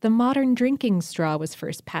 1888, the modern drinking straw was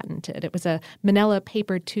first patented. It was a manila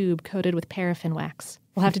paper tube coated with paraffin wax.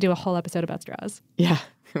 We'll have to do a whole episode about straws. Yeah,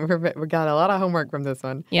 we got a lot of homework from this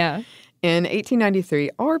one. Yeah. In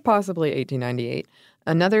 1893, or possibly 1898,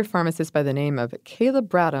 another pharmacist by the name of Caleb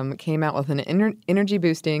Bradham came out with an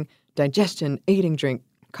energy-boosting, digestion-aiding drink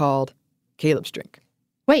called Caleb's Drink.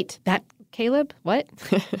 Wait, that Caleb? What?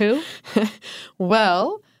 Who?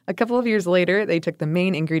 Well, a couple of years later, they took the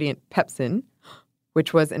main ingredient, pepsin,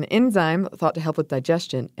 which was an enzyme thought to help with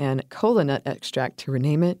digestion, and cola nut extract to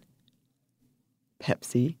rename it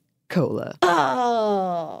Pepsi Cola.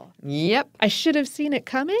 Oh. Yep. I should have seen it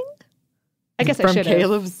coming? I guess I From should have.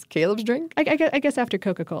 Caleb's Drink? I guess after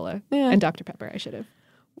Coca-Cola and Dr. Pepper, I should have.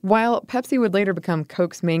 While Pepsi would later become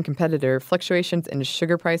Coke's main competitor, fluctuations in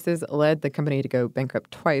sugar prices led the company to go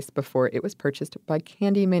bankrupt twice before it was purchased by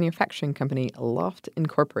candy manufacturing company Loft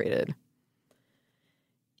Incorporated.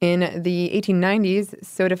 In the 1890s,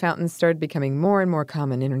 soda fountains started becoming more and more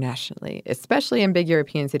common internationally, especially in big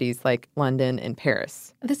European cities like London and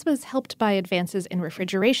Paris. This was helped by advances in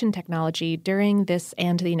refrigeration technology during this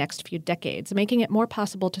and the next few decades, making it more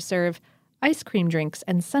possible to serve ice cream drinks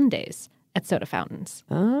and sundaes at soda fountains.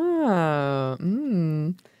 By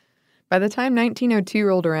the time 1902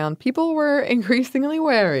 rolled around, people were increasingly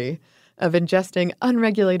wary of ingesting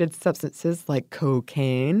unregulated substances like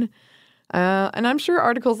cocaine. And I'm sure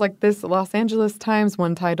articles like this Los Angeles Times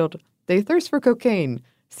one titled, "They Thirst for Cocaine,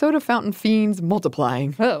 Soda Fountain Fiends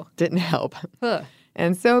Multiplying," didn't help.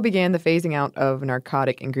 And so began the phasing out of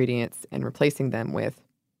narcotic ingredients and replacing them with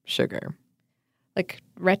sugar. Like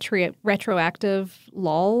retroactive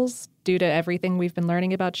laws due to everything we've been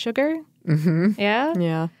learning about sugar? Mm-hmm. Yeah?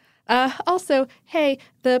 Yeah. Also, hey,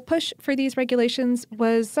 the push for these regulations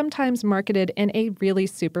was sometimes marketed in a really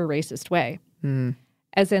super racist way.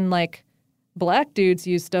 As in, like, black dudes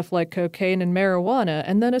use stuff like cocaine and marijuana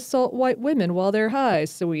and then assault white women while they're high,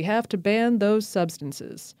 so we have to ban those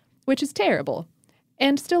substances, which is terrible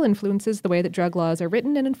and still influences the way that drug laws are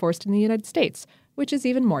written and enforced in the United States, which is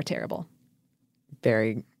even more terrible.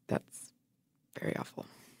 That's very awful.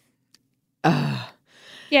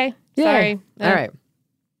 Yay. Sorry. All right.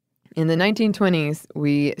 In the 1920s,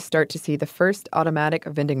 we start to see the first automatic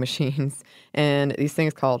vending machines and these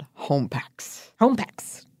things called home packs. Home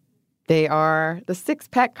packs. They are the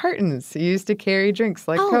 6-pack cartons used to carry drinks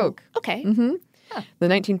like Coke. Okay. Mm-hmm. Huh. The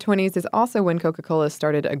 1920s is also when Coca-Cola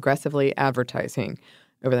started aggressively advertising.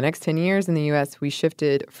 Over the next 10 years in the U.S., we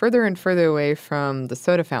shifted further and further away from the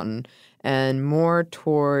soda fountain and more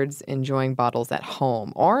towards enjoying bottles at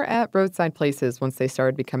home or at roadside places once they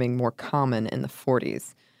started becoming more common in the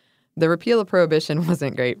 40s. The repeal of Prohibition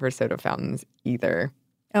wasn't great for soda fountains either.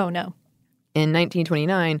 Oh, no. In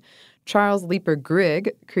 1929, Charles Leeper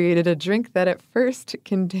Grigg created a drink that at first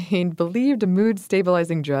contained believed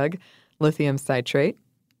mood-stabilizing drug, lithium citrate.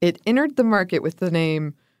 It entered the market with the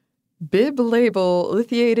name Bib Label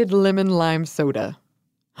Lithiated Lemon Lime Soda.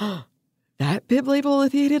 That Bib Label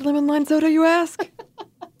Lithiated Lemon Lime Soda, you ask?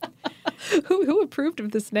 Who approved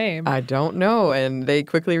of this name? I don't know, and they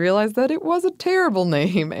quickly realized that it was a terrible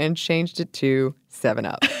name and changed it to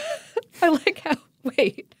 7-Up. I like how,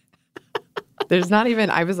 wait. There's not even,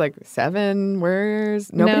 I was like, 7,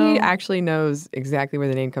 where's? Nobody actually knows exactly where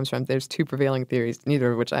the name comes from. There's 2 prevailing theories,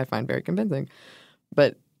 neither of which I find very convincing.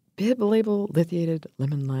 But Bib Label Lithiated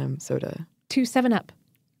Lemon Lime Soda. To 7-Up.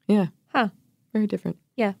 Yeah. Huh. Very different.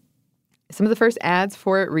 Yeah. Some of the first ads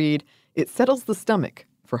for it read, "It settles the stomach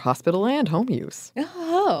for hospital and home use."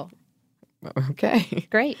 Oh. Okay.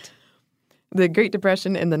 Great. The Great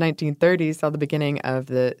Depression in the 1930s saw the beginning of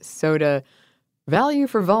the soda value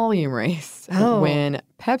for volume race when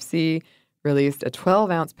Pepsi released a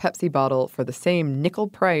 12-ounce Pepsi bottle for the same nickel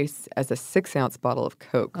price as a 6-ounce bottle of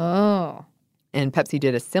Coke. Oh. And Pepsi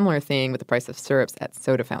did a similar thing with the price of syrups at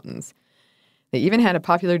soda fountains. They even had a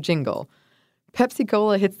popular jingle. Pepsi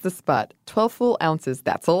Cola hits the spot. 12 full ounces,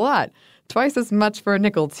 that's a lot. Twice as much for a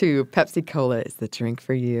nickel, too. Pepsi Cola is the drink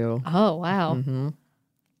for you. Oh, wow. Mm-hmm.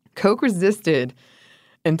 Coke resisted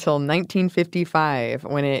until 1955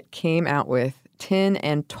 when it came out with 10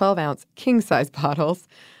 and 12-ounce king-size bottles.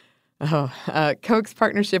 Coke's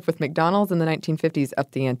partnership with McDonald's in the 1950s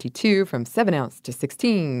upped the ante, too, from 7-ounce to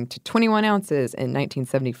 16 to 21 ounces in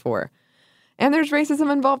 1974. And there's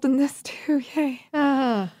racism involved in this, too. Yay.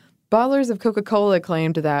 Bottlers of Coca-Cola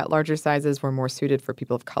claimed that larger sizes were more suited for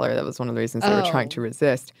people of color. That was one of the reasons they were trying to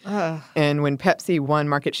resist. And when Pepsi won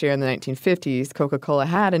market share in the 1950s, Coca-Cola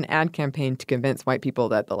had an ad campaign to convince white people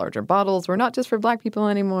that the larger bottles were not just for black people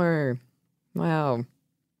anymore. Wow.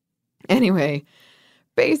 Anyway,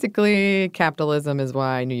 basically, capitalism is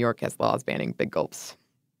why New York has laws banning big gulps.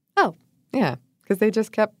 Oh. Yeah, because they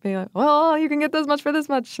just kept being like, well, you can get this much for this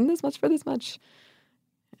much and this much for this much.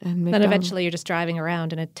 And then eventually you're just driving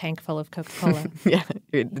around in a tank full of Coca-Cola. Yeah,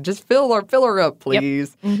 just fill her up,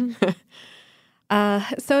 please. Yep.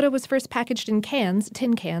 Mm-hmm. Soda was first packaged in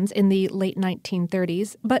tin cans, in the late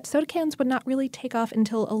 1930s, but soda cans would not really take off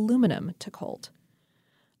until aluminum took hold.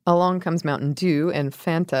 Along comes Mountain Dew and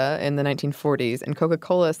Fanta in the 1940s, and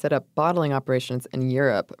Coca-Cola set up bottling operations in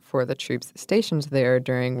Europe for the troops stationed there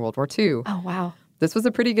during World War II. Oh, wow. This was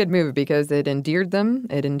a pretty good move because it endeared them.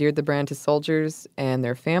 It endeared the brand to soldiers and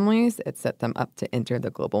their families. It set them up to enter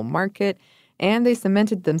the global market, and they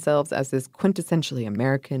cemented themselves as this quintessentially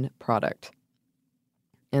American product.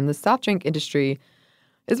 And the soft drink industry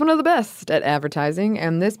is one of the best at advertising,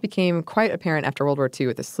 and this became quite apparent after World War II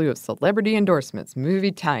with a slew of celebrity endorsements,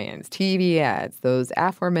 movie tie-ins, TV ads, those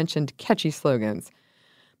aforementioned catchy slogans.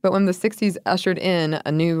 But when the 60s ushered in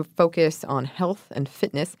a new focus on health and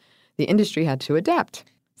fitness, the industry had to adapt.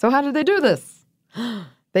 So how did they do this?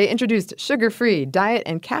 They introduced sugar-free, diet,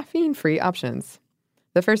 and caffeine-free options.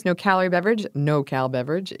 The first no-calorie beverage, no-cal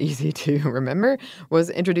beverage, easy to remember, was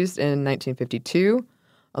introduced in 1952.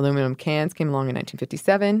 Aluminum cans came along in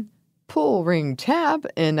 1957, pull ring tab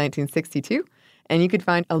in 1962, and you could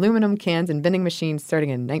find aluminum cans in vending machines starting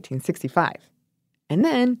in 1965. And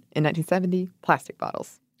then, in 1970, plastic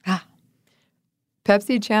bottles.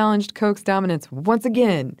 Pepsi challenged Coke's dominance once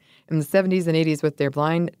again in the 70s and 80s with their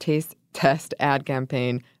blind taste test ad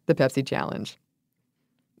campaign, the Pepsi Challenge.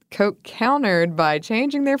 Coke countered by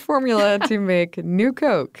changing their formula to make New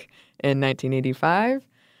Coke in 1985.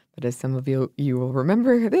 But as some of you will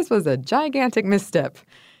remember, this was a gigantic misstep,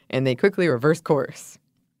 and they quickly reversed course.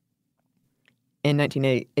 In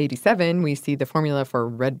 1987, we see the formula for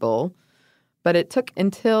Red Bull, but it took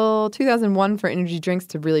until 2001 for energy drinks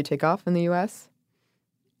to really take off in the U.S.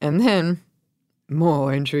 And then,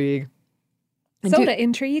 more intrigue. Soda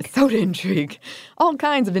intrigue? Soda intrigue. All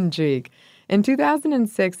kinds of intrigue. In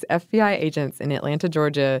 2006, FBI agents in Atlanta,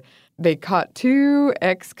 Georgia, they caught 2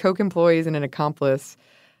 ex-Coke employees and an accomplice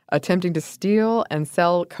attempting to steal and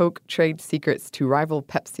sell Coke trade secrets to rival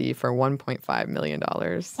Pepsi for $1.5 million.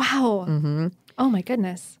 Wow. Mm-hmm. Oh, my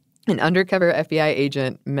goodness. An undercover FBI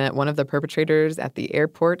agent met one of the perpetrators at the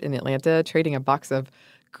airport in Atlanta trading a box of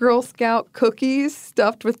Girl Scout cookies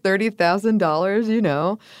stuffed with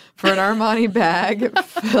 $30,000, for an Armani bag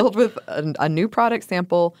filled with a new product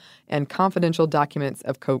sample and confidential documents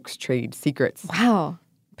of Coke's trade secrets. Wow.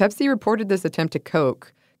 Pepsi reported this attempt to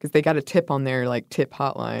Coke because they got a tip on their tip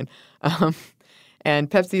hotline. And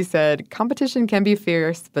Pepsi said, competition can be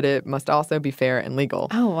fierce, but it must also be fair and legal.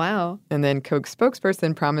 Oh, wow. And then Coke's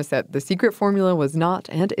spokesperson promised that the secret formula was not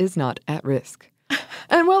and is not at risk.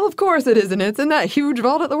 And well, of course it isn't. It's in that huge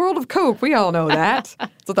vault at the World of Coke. We all know that.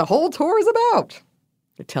 That's what the whole tour is about.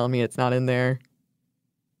 You're telling me it's not in there?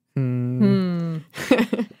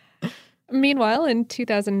 Meanwhile, in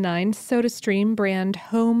 2009, SodaStream brand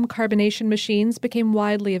home carbonation machines became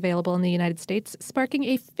widely available in the United States, sparking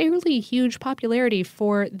a fairly huge popularity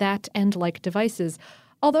for that and like devices.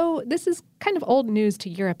 Although this is kind of old news to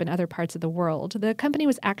Europe and other parts of the world, the company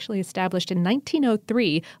was actually established in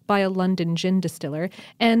 1903 by a London gin distiller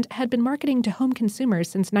and had been marketing to home consumers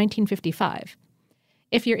since 1955.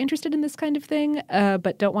 If you're interested in this kind of thing,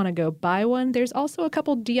 but don't want to go buy one, there's also a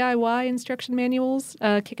couple DIY instruction manuals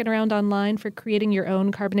kicking around online for creating your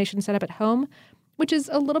own carbonation setup at home, which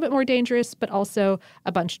is a little bit more dangerous, but also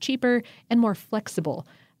a bunch cheaper and more flexible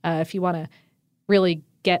if you want to really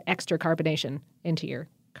get extra carbonation into your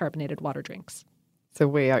carbonated water drinks. So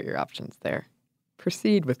weigh out your options there.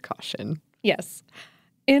 Proceed with caution. Yes.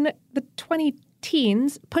 In the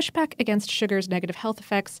 2010s, pushback against sugar's negative health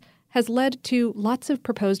effects has led to lots of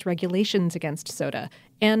proposed regulations against soda,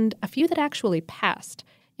 and a few that actually passed.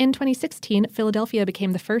 In 2016, Philadelphia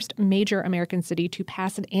became the first major American city to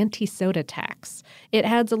pass an anti-soda tax. It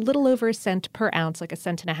adds a little over a cent per ounce, like 1.5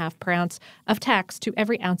 cents per ounce, of tax to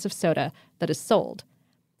every ounce of soda that is sold.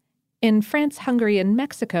 In France, Hungary, and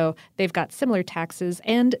Mexico, they've got similar taxes,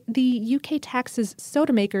 and the UK taxes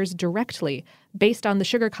soda makers directly based on the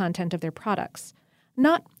sugar content of their products.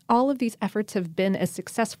 Not all of these efforts have been as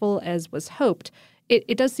successful as was hoped.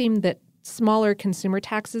 It does seem that smaller consumer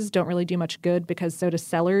taxes don't really do much good because soda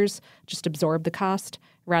sellers just absorb the cost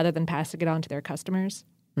rather than passing it on to their customers.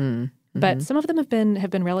 But some of them have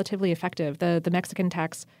been relatively effective. The Mexican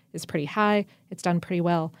tax is pretty high. It's done pretty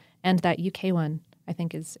well. And that UK one, I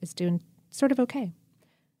think, is doing sort of okay.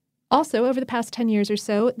 Also, over the past 10 years or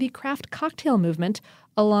so, the craft cocktail movement,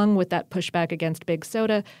 along with that pushback against big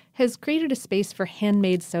soda, has created a space for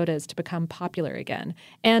handmade sodas to become popular again.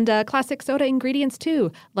 And classic soda ingredients, too,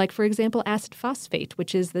 like, for example, acid phosphate,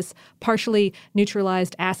 which is this partially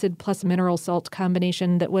neutralized acid plus mineral salt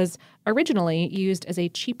combination that was originally used as a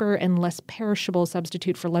cheaper and less perishable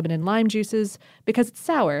substitute for lemon and lime juices because it's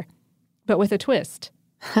sour, but with a twist.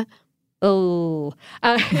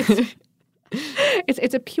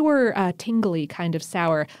 It's a pure, tingly kind of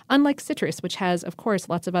sour, unlike citrus, which has, of course,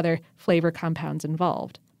 lots of other flavor compounds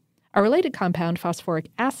involved. A related compound,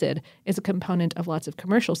 phosphoric acid, is a component of lots of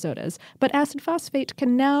commercial sodas, but acid phosphate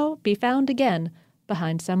can now be found again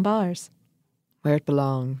behind some bars. Where it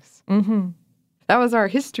belongs. Mm-hmm. That was our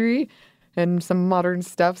history and some modern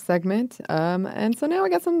stuff segment. And so now I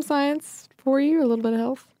got some science for you, a little bit of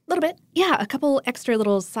health. A little bit. Yeah, a couple extra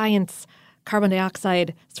little science carbon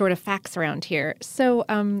dioxide sort of facts around here. So,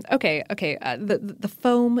 the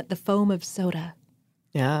foam of soda.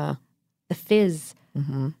 Yeah. The fizz.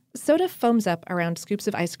 Mm-hmm. Soda foams up around scoops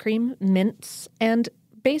of ice cream, mints, and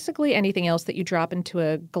basically anything else that you drop into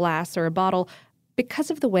a glass or a bottle because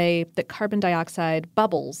of the way that carbon dioxide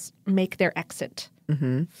bubbles make their exit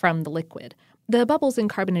from the liquid. The bubbles in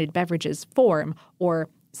carbonated beverages form, or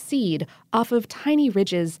seed, off of tiny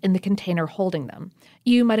ridges in the container holding them.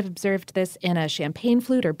 You might have observed this in a champagne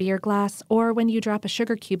flute or beer glass, or when you drop a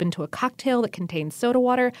sugar cube into a cocktail that contains soda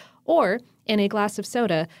water, or in a glass of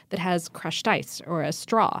soda that has crushed ice or a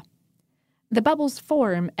straw. The bubbles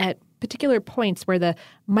form at particular points where the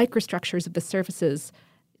microstructures of the surfaces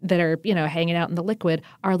that are, hanging out in the liquid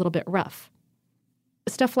are a little bit rough.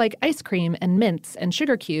 Stuff like ice cream and mints and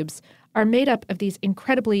sugar cubes are made up of these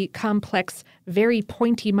incredibly complex, very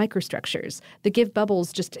pointy microstructures that give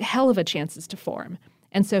bubbles just hell of a chances to form.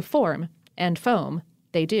 And so form and foam,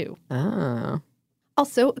 they do. Oh.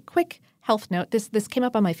 Also, a quick health note. This came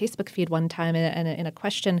up on my Facebook feed one time in a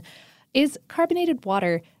question. Is carbonated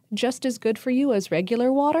water just as good for you as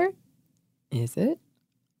regular water? Is it?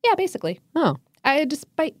 Yeah, basically. Oh.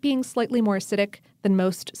 Despite being slightly more acidic than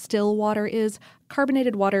most still water is,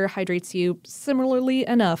 carbonated water hydrates you similarly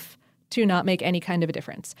enough to not make any kind of a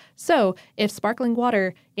difference. So if sparkling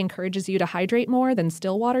water encourages you to hydrate more than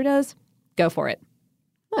still water does, go for it.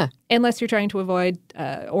 Huh. Unless you're trying to avoid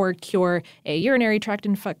or cure a urinary tract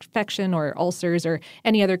infection or ulcers or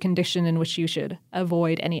any other condition in which you should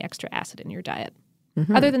avoid any extra acid in your diet.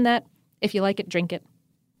 Mm-hmm. Other than that, if you like it, drink it.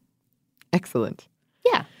 Excellent.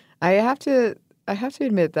 Yeah. I have to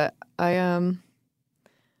admit that I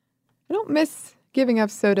don't miss giving up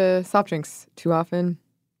soft drinks too often.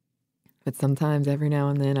 But sometimes, every now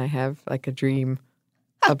and then, I have like a dream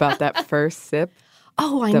about that first sip.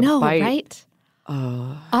 Oh, I know, bite. Right?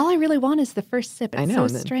 All I really want is the first sip. It's so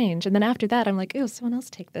strange. And then after that, I'm like, ew, someone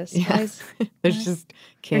else take this. Yeah. There's just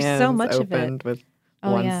cans There's so much opened of it. with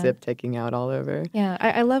one sip taking out all over. Yeah,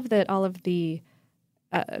 I love that all of the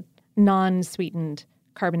non-sweetened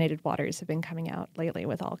carbonated waters have been coming out lately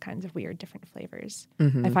with all kinds of weird different flavors.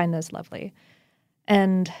 Mm-hmm. I find those lovely.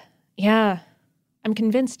 And yeah, I'm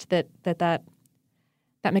convinced that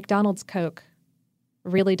McDonald's Coke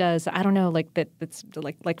really does, I don't know, like that's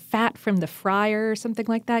like fat from the fryer or something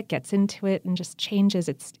like that gets into it and just changes.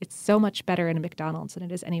 It's so much better in a McDonald's than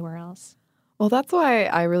it is anywhere else. Well, that's why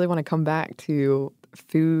I really want to come back to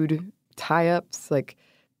food tie-ups,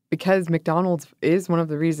 because McDonald's is one of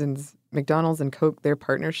the reasons, McDonald's and Coke, their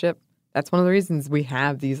partnership, that's one of the reasons we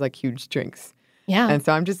have these huge drinks. Yeah. And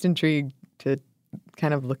so I'm just intrigued to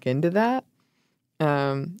kind of look into that.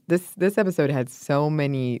 This episode had so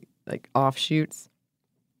many offshoots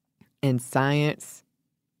and science,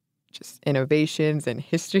 just innovations and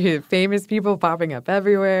history of famous people popping up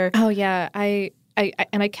everywhere. Oh yeah, I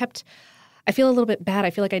feel a little bit bad. I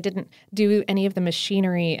feel like I didn't do any of the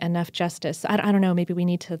machinery enough justice. I don't know. Maybe we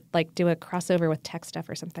need to do a crossover with tech stuff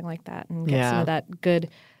or something like that and get some of that good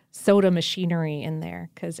soda machinery in there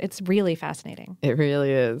because it's really fascinating. It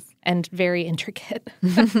really is. And very intricate.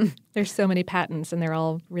 There's so many patents and they're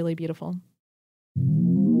all really beautiful.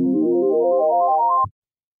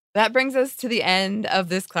 That brings us to the end of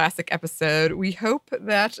this classic episode. We hope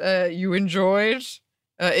that you enjoyed.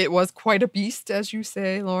 It was quite a beast, as you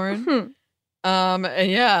say, Lauren.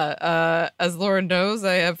 And yeah, as Lauren knows,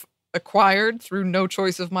 I have acquired through no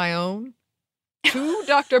choice of my own 2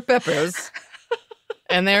 Dr. Peppers.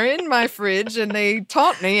 And they're in my fridge and they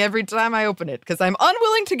taunt me every time I open it because I'm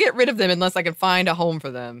unwilling to get rid of them unless I can find a home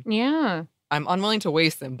for them. Yeah. I'm unwilling to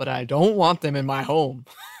waste them, but I don't want them in my home.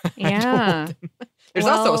 Yeah. There's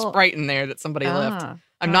also a Sprite in there that somebody left.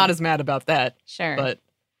 I'm not as mad about that. Sure. But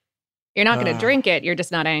you're not going to drink it. You're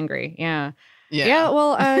just not angry. Yeah. Yeah.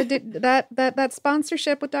 Well, that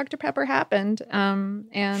sponsorship with Dr. Pepper happened, and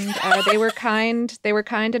they were kind. They were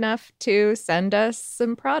kind enough to send us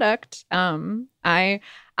some product. I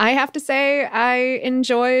have to say I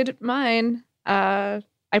enjoyed mine. I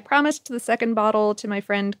promised the second bottle to my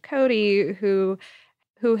friend Cody, who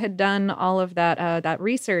had done all of that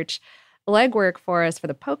research legwork for us for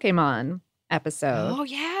the Pokemon episode. Oh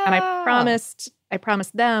yeah. And I promised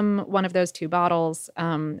them one of those 2 bottles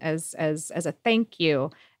as a thank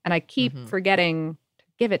you, and I keep forgetting to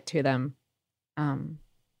give it to them.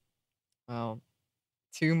 Well,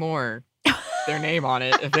 2 more. Their name on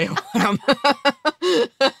it if they want them.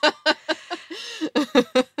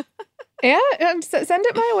 Yeah, send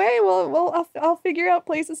it my way. I'll figure out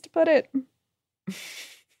places to put it.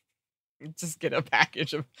 Just get a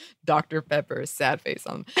package of Dr. Pepper, sad face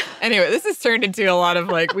on them. Anyway, this has turned into a lot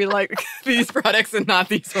of we like these products and not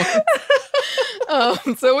these ones.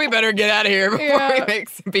 So we better get out of here before we make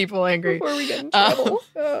some people angry. Before we get in trouble.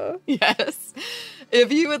 Yes.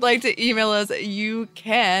 If you would like to email us, you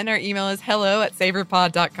can. Our email is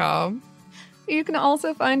hello@savorpod.com. You can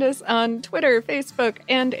also find us on Twitter, Facebook,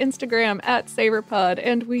 and Instagram @SavorPod,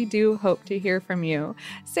 and we do hope to hear from you.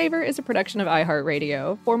 Savor is a production of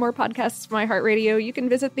iHeartRadio. For more podcasts from iHeartRadio, you can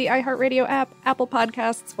visit the iHeartRadio app, Apple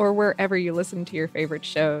Podcasts, or wherever you listen to your favorite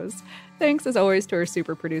shows. Thanks, as always, to our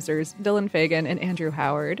super producers, Dylan Fagan and Andrew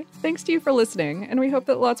Howard. Thanks to you for listening, and we hope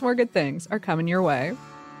that lots more good things are coming your way.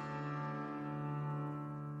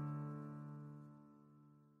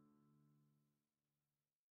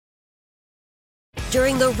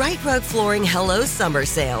 During the Right Rug Flooring Hello Summer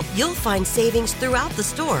Sale, you'll find savings throughout the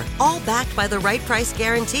store, all backed by the Right Price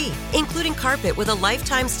Guarantee, including carpet with a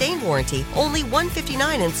lifetime stain warranty, only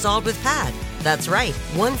 $159 installed with pad. That's right,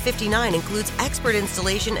 $159 includes expert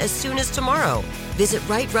installation as soon as tomorrow. Visit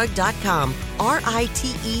rightrug.com,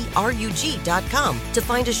 RITERUG.com, to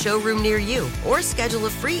find a showroom near you or schedule a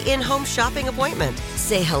free in-home shopping appointment.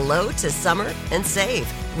 Say hello to summer and save.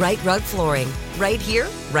 Right Rug Flooring, right here,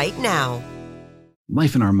 right now.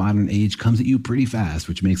 Life in our modern age comes at you pretty fast,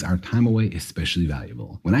 which makes our time away especially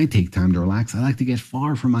valuable. When I take time to relax, I like to get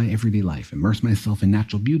far from my everyday life, immerse myself in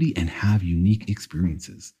natural beauty, and have unique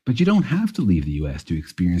experiences. But you don't have to leave the U.S. to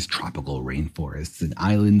experience tropical rainforests and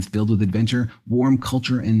islands filled with adventure, warm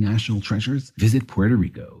culture, and national treasures. Visit Puerto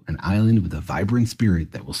Rico, an island with a vibrant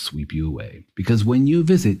spirit that will sweep you away. Because when you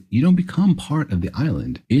visit, you don't become part of the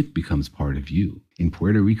island, it becomes part of you. In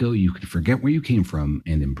Puerto Rico, you can forget where you came from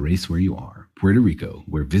and embrace where you are. Puerto Rico,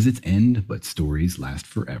 where visits end, but stories last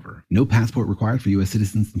forever. No passport required for U.S.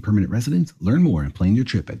 citizens and permanent residents. Learn more and plan your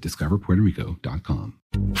trip at discoverpuertorico.com.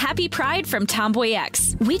 Happy Pride from Tomboy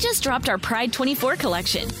X. We just dropped our Pride 24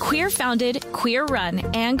 collection. Queer founded, queer run,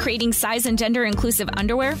 and creating size and gender inclusive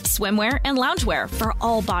underwear, swimwear, and loungewear for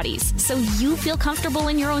all bodies, so you feel comfortable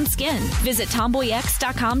in your own skin. Visit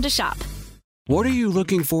tomboyx.com to shop. What are you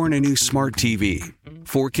looking for in a new smart TV?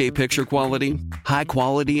 4K picture quality? High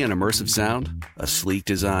quality and immersive sound? A sleek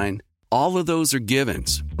design? All of those are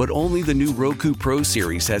givens, but only the new Roku Pro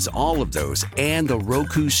Series has all of those and the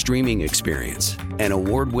Roku streaming experience, an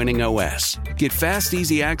award-winning OS. Get fast,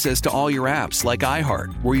 easy access to all your apps like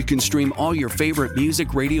iHeart, where you can stream all your favorite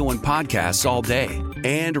music, radio, and podcasts all day,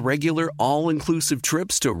 and regular all-inclusive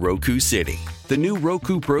trips to Roku City. The new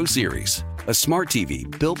Roku Pro Series, a smart TV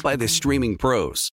built by the streaming pros.